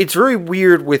it's very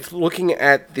weird with looking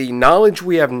at the knowledge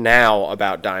we have now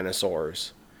about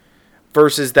dinosaurs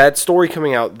versus that story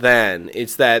coming out then.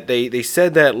 It's that they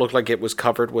said that it looked like it was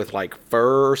covered with like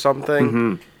fur or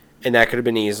something. And that could have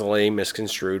been easily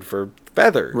misconstrued for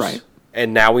feathers. Right.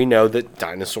 And now we know that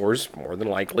dinosaurs more than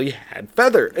likely had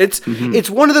feathers.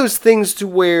 It's one of those things to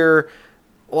where,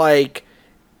 like,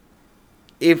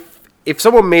 if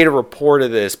someone made a report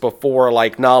of this before,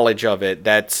 like, knowledge of it,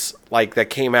 that's like that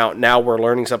came out, now we're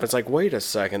learning stuff. It's like, wait a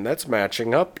second, that's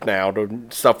matching up now to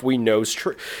stuff we know's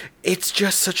true. It's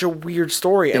just such a weird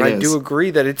story, and I do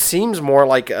agree that it seems more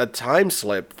like a time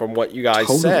slip from what you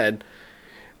guys said,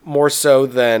 more so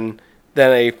than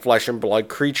a flesh and blood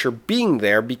creature being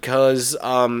there, because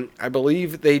I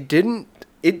believe it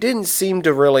didn't seem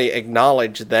to really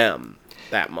acknowledge them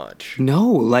that much. No,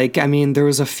 like, I mean, there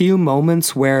was a few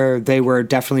moments where they were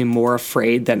definitely more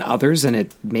afraid than others, and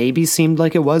it maybe seemed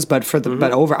like it was, but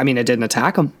I mean, it didn't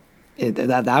attack them.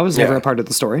 That was never a part of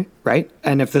the story, right?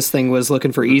 And if this thing was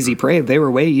looking for easy prey, they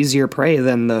were way easier prey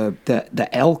than the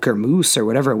elk or moose or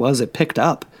whatever it was it picked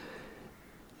up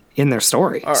in their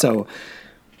story. All so, right.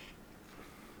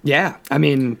 Yeah, I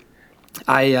mean,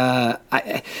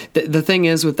 the thing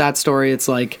is with that story, it's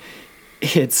like,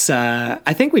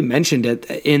 I think we mentioned it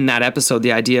in that episode,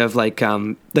 the idea of like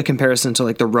the comparison to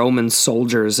like the Roman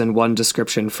soldiers in one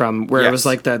description, from where it was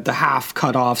like the half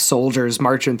cut off soldiers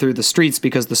marching through the streets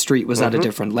because the street was at a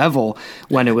different level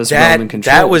when it was Roman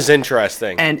control. That was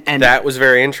interesting. And that was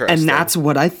very interesting. And that's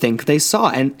what I think they saw.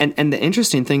 And the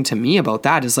interesting thing to me about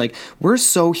that is, like, we're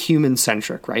so human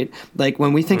centric, right? Like,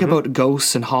 when we think about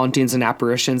ghosts and hauntings and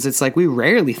apparitions, it's like we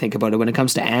rarely think about it when it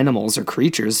comes to animals or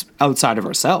creatures outside of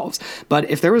ourselves. But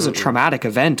if there was a traumatic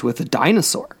event with a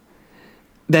dinosaur,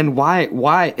 then why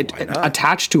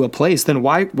attached to a place? Then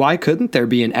why couldn't there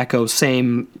be an echo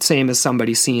same as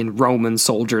somebody seeing Roman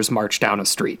soldiers march down a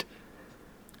street?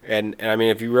 And I mean,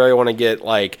 if you really want to get,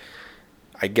 like,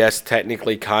 I guess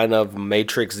technically kind of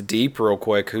Matrix deep real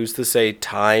quick, who's to say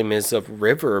time is a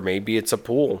river? Maybe it's a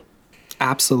pool.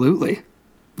 Absolutely.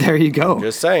 There you go. I'm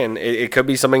just saying, it could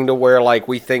be something to where, like,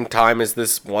 we think time is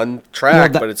this one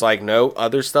track, but it's like, no,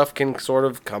 other stuff can sort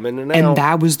of come in and out. And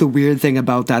that was the weird thing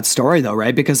about that story, though,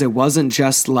 right? Because it wasn't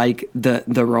just like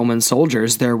the Roman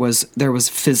soldiers. There was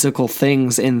physical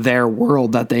things in their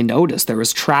world that they noticed. There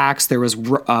was tracks. There was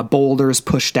boulders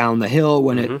pushed down the hill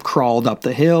when it crawled up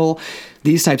the hill.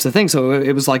 These types of things. So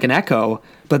it was like an echo,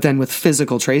 but then with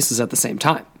physical traces at the same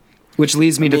time, which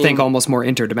leads me to think almost more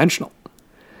interdimensional.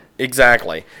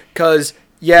 Exactly. Because,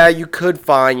 yeah, you could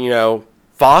find,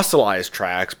 fossilized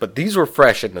tracks, but these were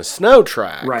fresh in the snow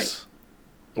tracks. Right.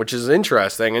 Which is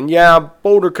interesting. And, yeah,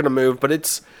 boulder could have moved, but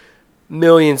it's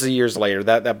millions of years later.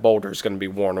 That boulder is going to be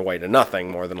worn away to nothing,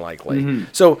 more than likely.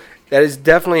 So that is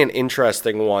definitely an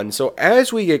interesting one. So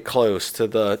as we get close to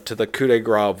the coup de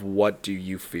grace of what do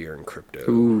you fear in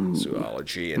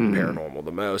cryptozoology and paranormal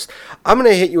the most, I'm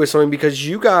going to hit you with something, because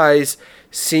you guys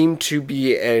seem to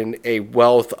be in a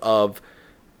wealth of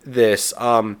this.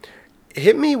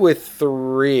 Hit me with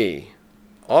 3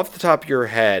 off the top of your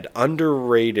head,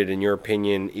 underrated in your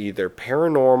opinion, either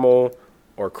paranormal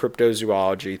or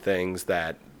cryptozoology things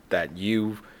that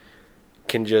you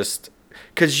can just,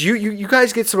 because you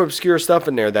guys get some obscure stuff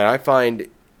in there that I find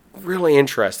really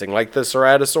interesting, like the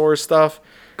Ceratosaurus stuff.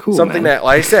 Cool, something man. That,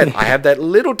 like I said, I have that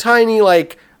little tiny,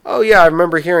 like, oh yeah, I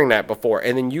remember hearing that before.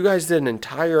 And then you guys did an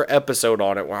entire episode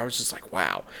on it where I was just like,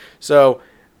 wow. So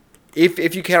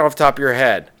if you can off the top of your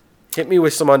head, hit me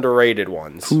with some underrated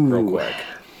ones real quick.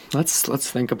 Let's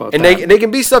think about that. And they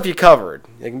can be stuff you covered.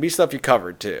 They can be stuff you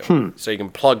covered too. So you can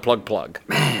plug.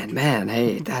 Man,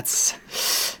 hey, that's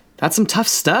some tough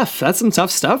stuff. That's some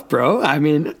tough stuff, bro. I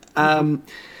mean, I've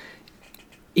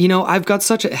got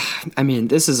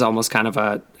this is almost kind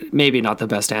of maybe not the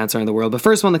best answer in the world, but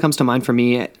first one that comes to mind for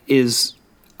me is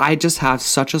I just have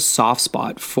such a soft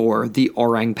spot for the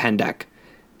orang pendek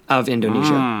of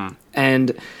Indonesia.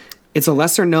 And it's a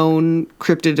lesser known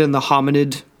cryptid in the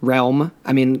hominid realm.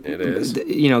 I mean, it is.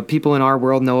 People in our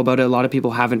world know about it. A lot of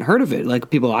people haven't heard of it. Like,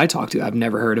 people I talk to, I've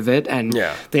never heard of it. And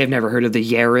they have never heard of the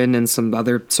Yeren and some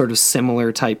other sort of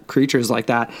similar type creatures like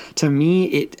that. To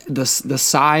me, the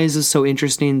size is so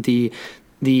interesting. The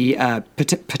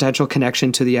potential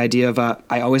connection to the idea of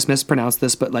I always mispronounce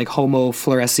this, but like Homo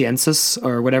floresiensis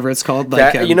or whatever it's called.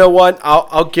 Like, you know what?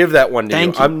 I'll give that one to you.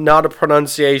 You. I'm not a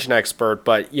pronunciation expert,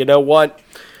 but you know what?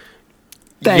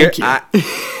 Thank you.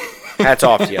 Hats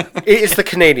off to you. It's the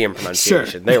Canadian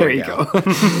pronunciation. Sure, there we go.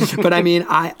 But I mean,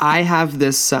 I have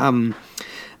this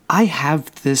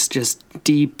just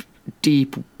deep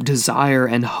desire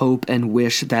and hope and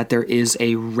wish that there is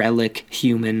a relic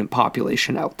human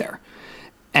population out there.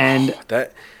 And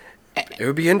it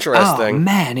would be interesting. Oh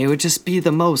man, it would just be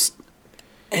the most.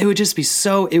 It would just be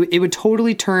so. It would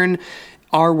totally turn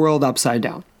our world upside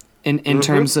down in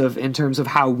terms of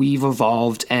how we've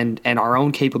evolved and our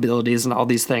own capabilities and all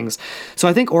these things. So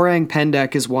I think orang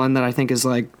pendek is one that I think is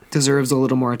like deserves a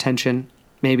little more attention,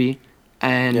 maybe.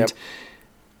 And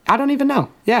I don't even know.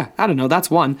 Yeah, I don't know.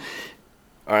 That's one.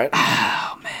 All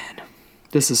right.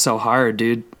 This is so hard,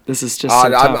 dude. This is just so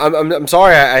tough. I'm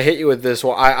sorry I hit you with this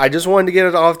one. I just wanted to get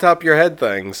it off the top of your head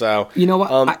thing. So You know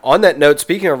what? On that note,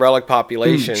 speaking of relic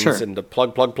populations sure. and to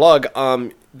plug,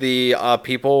 the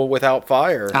people without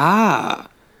fire.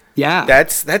 Yeah.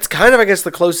 That's kind of, I guess,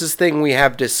 the closest thing we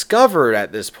have discovered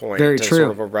at this point Very to true.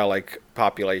 sort of a relic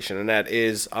population, and that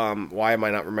is why am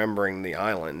I not remembering the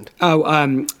island?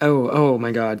 Oh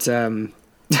my god.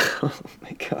 Oh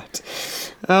my god.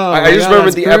 Oh, I just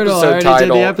remembered the brutal. episode I already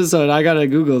title. did the episode. I gotta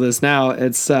Google this now.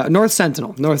 It's North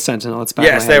Sentinel. North Sentinel. It's back.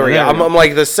 Yes, there we go. I'm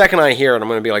like, the second I hear it, I'm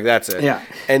going to be like, that's it. Yeah.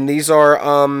 And these are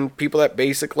people that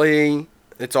basically,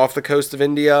 it's off the coast of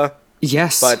India,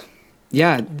 Yes. but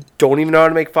yeah. don't even know how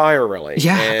to make fire, really.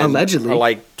 Yeah, And allegedly. are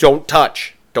like, don't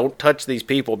touch these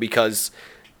people, because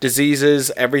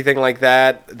diseases, everything like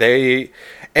that,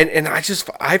 and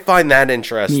I find that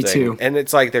interesting. Me too. And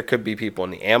it's like, there could be people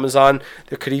in the Amazon.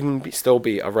 There could even still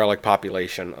be a relic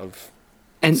population of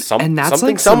And that's something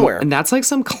like somewhere. and that's like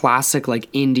some classic like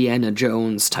Indiana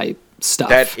Jones type stuff.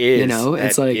 That is, you know,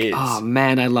 it's that like, is. oh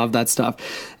man, I love that stuff.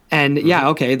 And yeah,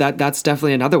 okay, that's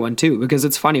definitely another one too, because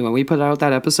it's funny, when we put out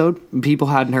that episode, people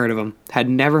hadn't heard of them, had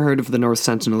never heard of the North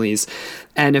Sentinelese.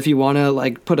 And if you want to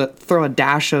like throw a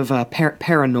dash of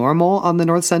paranormal on the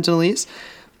North Sentinelese,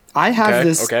 I have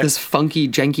this funky,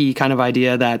 janky kind of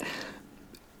idea that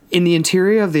in the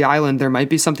interior of the island, there might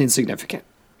be something significant.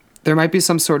 There might be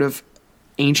some sort of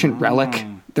ancient relic.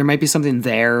 There might be something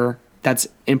there that's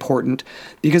important,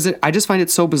 because I just find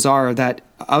it so bizarre that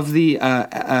of the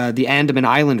Andaman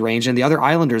Island range and the other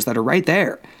islanders that are right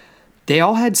there, they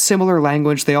all had similar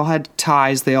language, they all had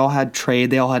ties, they all had trade,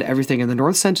 they all had everything. And the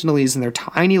North Sentinelese and their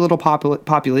tiny little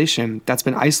population that's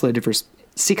been isolated for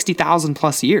 60,000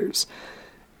 plus years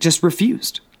just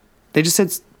refused. They just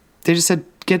said,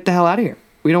 get the hell out of here.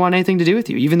 We don't want anything to do with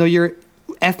you, even though you're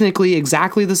ethnically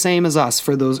exactly the same as us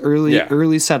for those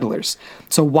early settlers.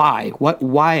 So why?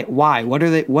 Why? What are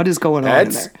they? What is going on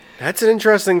in there? That's an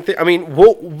interesting thing. I mean,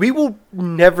 we will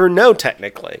never know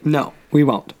technically. No, we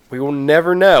won't. We will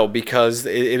never know, because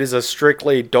it is a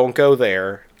strictly don't go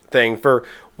there thing. For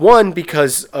one,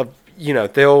 because of,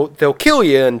 they'll kill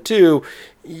you, and two,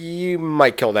 you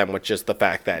might kill them with just the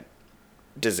fact that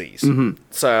disease. Mm-hmm.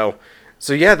 So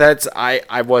yeah,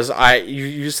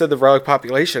 you said the relic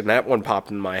population. That one popped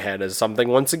in my head as something.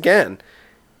 Once again,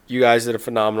 you guys did a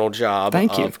phenomenal job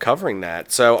of covering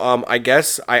that. So I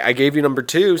guess I gave you number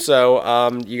 2.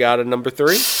 So you got a number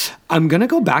 3. I'm gonna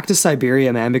go back to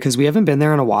Siberia, man, because we haven't been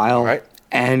there in a while. All right.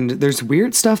 And there's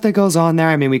weird stuff that goes on there.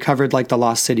 I mean, we covered like the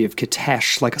lost city of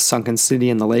Kitesh, like a sunken city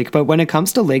in the lake. But when it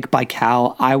comes to Lake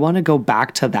Baikal, I want to go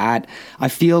back to that. I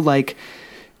feel like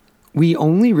we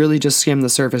only really just skimmed the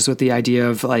surface with the idea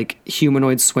of like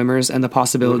humanoid swimmers and the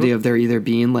possibility of there either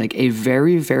being like a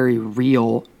very, very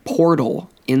real portal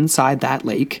inside that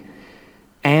lake,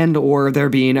 and or there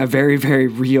being a very, very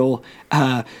real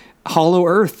hollow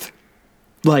earth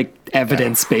like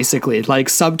evidence, basically like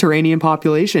subterranean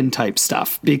population type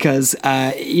stuff, because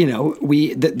that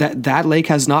lake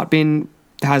has not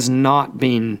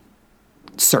been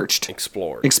searched,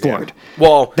 explored. Yeah.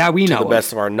 Well, that we know, to the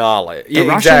best of our knowledge. The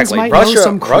Russians might Russia, know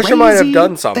some Russia might have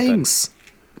done something. Things.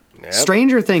 Yep.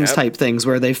 Stranger Things type things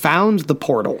where they found the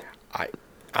portal.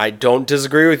 I don't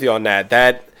disagree with you on that.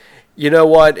 That, you know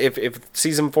what? If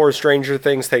season 4 of Stranger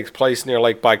Things takes place near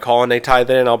Lake Baikal and they tie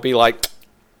that in, I'll be like,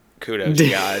 kudos,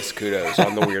 guys, kudos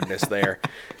on the weirdness there.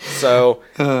 So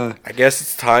I guess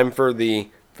it's time for the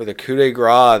coup de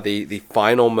grace, the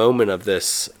final moment of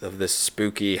this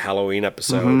spooky Halloween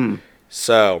episode. Mm-hmm.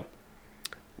 So,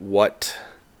 what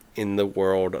in the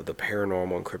world of the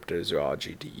paranormal and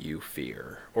cryptozoology do you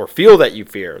fear, or feel that you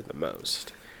fear the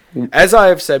most? As I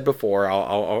have said before,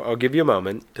 I'll give you a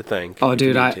moment to think. Oh,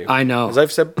 dude, I know. As I've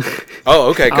said. Oh,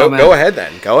 okay. Go ahead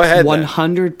then. Go ahead.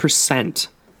 100%.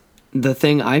 The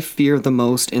thing I fear the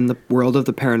most in the world of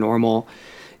the paranormal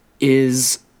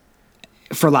is,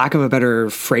 for lack of a better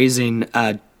phrasing,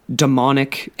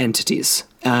 demonic entities.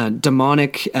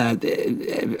 Demonic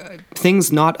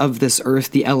things not of this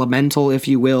earth, the elemental, if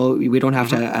you will. We don't have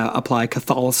to apply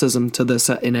Catholicism to this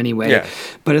in any way. Yeah.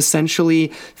 But essentially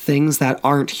things that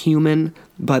aren't human,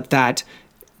 but that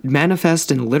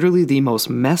manifest in literally the most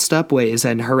messed up ways.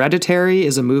 And Hereditary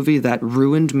is a movie that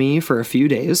ruined me for a few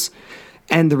days.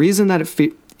 And the reason that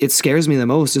it scares me the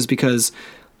most is because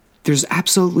there's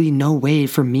absolutely no way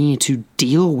for me to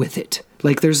deal with it.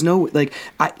 Like there's no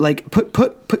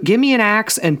give me an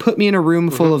axe and put me in a room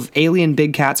full of alien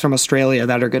big cats from Australia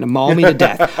that are going to maul me to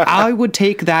death. I would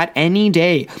take that any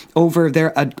day over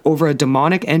a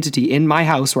demonic entity in my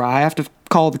house where I have to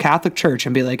call the Catholic Church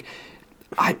and be like,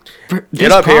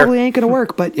 This up here. probably ain't gonna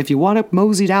work, but if you want to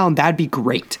mosey down, that'd be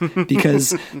great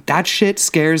because that shit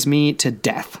scares me to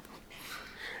death.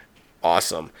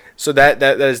 Awesome. So that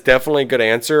is definitely a good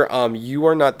answer. You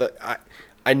are not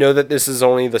I know that this is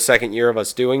only the second year of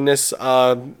us doing this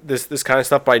this kind of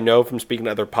stuff, but I know from speaking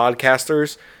to other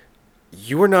podcasters,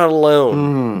 you are not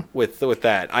alone with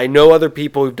that. I know other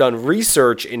people who've done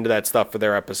research into that stuff for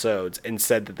their episodes and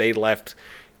said that they left,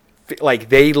 like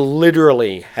they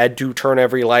literally had to turn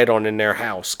every light on in their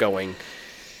house going,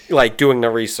 like doing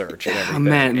the research and everything.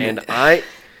 Man. And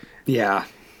Yeah.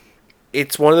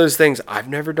 it's one of those things, I've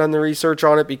never done the research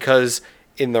on it because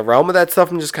in the realm of that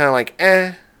stuff, I'm just kind of like,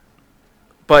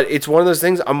 But it's one of those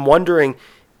things, I'm wondering,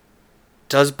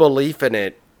 does belief in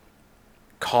it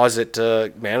cause it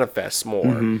to manifest more?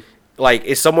 Mm-hmm. Like,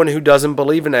 is someone who doesn't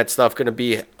believe in that stuff going to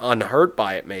be unhurt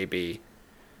by it, maybe?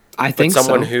 I think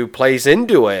someone so. who plays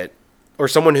into it, or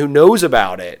someone who knows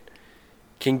about it,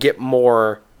 can get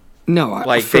more... No,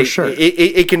 like for sure.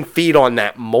 It can feed on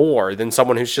that more than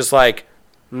someone who's just like,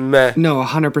 meh. No,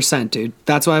 100%, dude.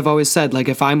 That's why I've always said, like,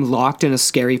 if I'm locked in a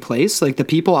scary place, like, the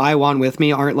people I want with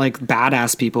me aren't, like,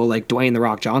 badass people like Dwayne The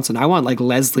Rock Johnson. I want, like,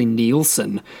 Leslie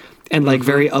Nielsen and, like,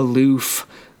 very aloof.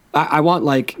 I want,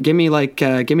 like, give me the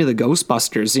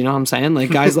Ghostbusters, you know what I'm saying? Like,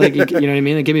 guys like, you know what I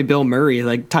mean? Like, give me Bill Murray,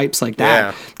 like, types like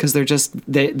that. Because they're just,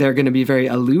 they're going to be very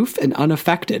aloof and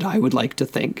unaffected, I would like to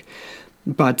think.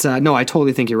 But, no, I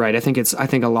totally think you're right. I think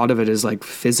a lot of it is, like,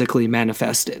 physically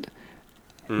manifested.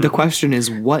 The question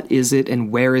is, what is it and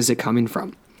where is it coming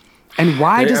from? And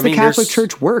why does the Catholic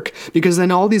Church work? Because in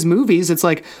all these movies, it's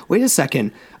like, wait a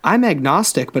second, I'm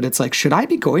agnostic, but it's like, should I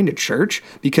be going to church?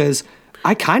 Because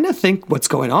I kind of think what's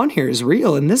going on here is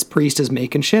real, and this priest is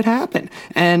making shit happen.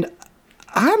 And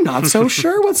I'm not so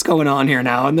sure what's going on here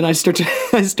now. And then I start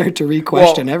to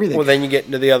re-question everything. Well, then you get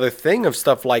into the other thing of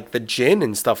stuff like the jinn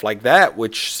and stuff like that,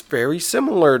 which is very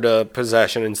similar to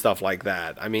possession and stuff like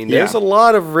that. I mean, there's a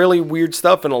lot of really weird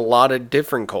stuff in a lot of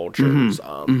different cultures.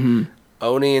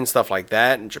 Oni and stuff like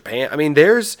that in Japan. I mean,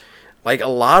 there's like a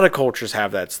lot of cultures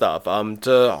have that stuff.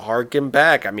 To harken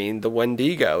back, I mean, the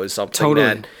Wendigo is something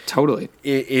that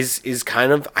is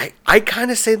kind of, I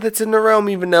kind of say that's in the realm,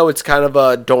 even though it's kind of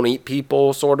a don't eat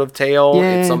people sort of tale.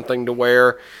 Yeah. It's something to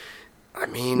where, I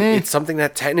mean, it's something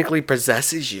that technically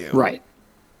possesses you. Right.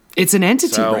 It's an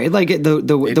entity, right? Like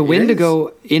the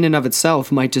Wendigo in and of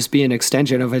itself might just be an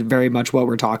extension of it, very much what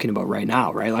we're talking about right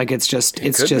now, right? Like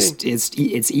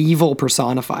it's evil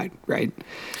personified, right?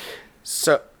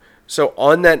 So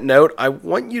on that note, I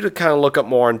want you to kind of look up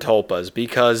more on tulpas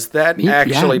because that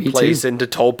actually plays into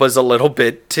tulpas a little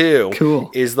bit too.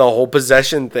 Cool. Is the whole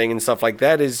possession thing and stuff like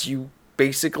that is you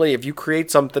basically, if you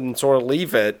create something and sort of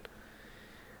leave it,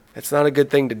 it's not a good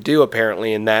thing to do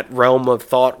apparently in that realm of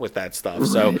thought with that stuff.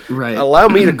 So allow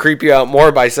me to creep you out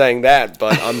more by saying that.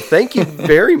 But thank you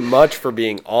very much for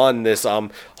being on this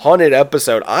haunted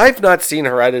episode. I've not seen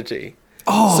Heredity.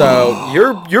 Oh.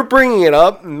 So you're bringing it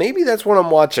up. Maybe that's what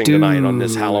I'm watching tonight on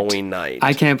this Halloween night.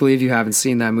 I can't believe you haven't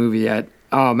seen that movie yet.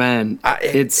 Oh man,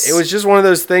 it was just one of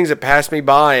those things that passed me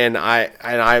by, and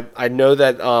I know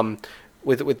that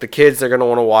with the kids they're gonna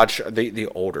want to watch the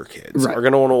older kids are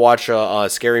gonna want to watch a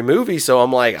scary movie. So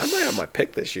I'm like, I might have my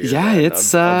pick this year. Yeah,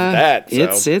 it's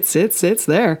it's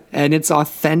there, and it's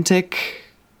authentic.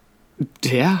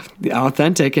 Yeah,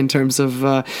 authentic in terms of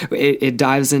it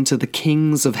dives into the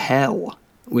kings of hell,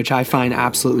 which I find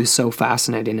absolutely so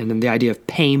fascinating, and the idea of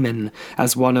Paimon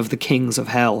as one of the kings of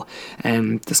hell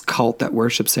and this cult that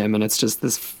worships him, and it's just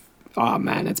this, oh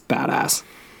man, it's badass.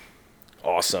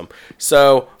 Awesome.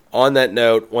 So on that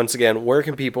note, once again, where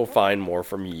can people find more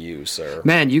from you, sir?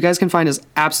 Man, you guys can find us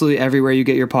absolutely everywhere you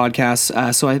get your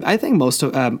podcasts. So I think most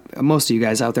of you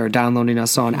guys out there are downloading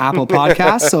us on Apple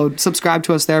Podcasts. So subscribe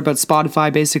to us there. But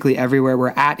Spotify, basically everywhere. We're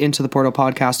at Into the Portal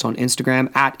Podcast on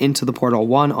Instagram, at Into the Portal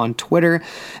 1 on Twitter,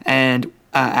 and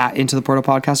at Into the Portal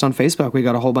Podcast on Facebook. We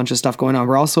got a whole bunch of stuff going on.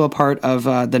 We're also a part of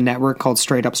the network called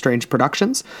Straight Up Strange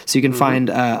Productions. So you can find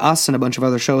us and a bunch of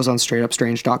other shows on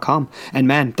straightupstrange.com. And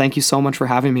man, thank you so much for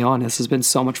having me on. This has been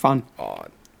so much fun.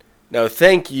 No,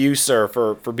 thank you, sir,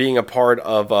 for being a part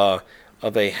of a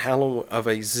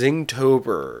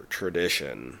Zingtober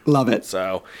tradition. Love it.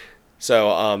 So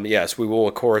yes, we will,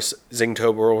 of course,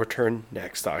 Zingtober will return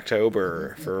next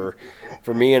October. For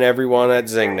me and everyone at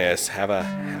Zingness, have a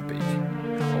happy Halloween.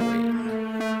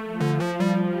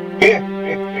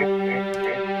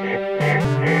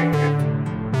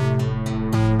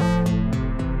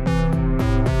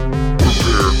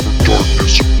 Prepare for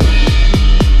darkness.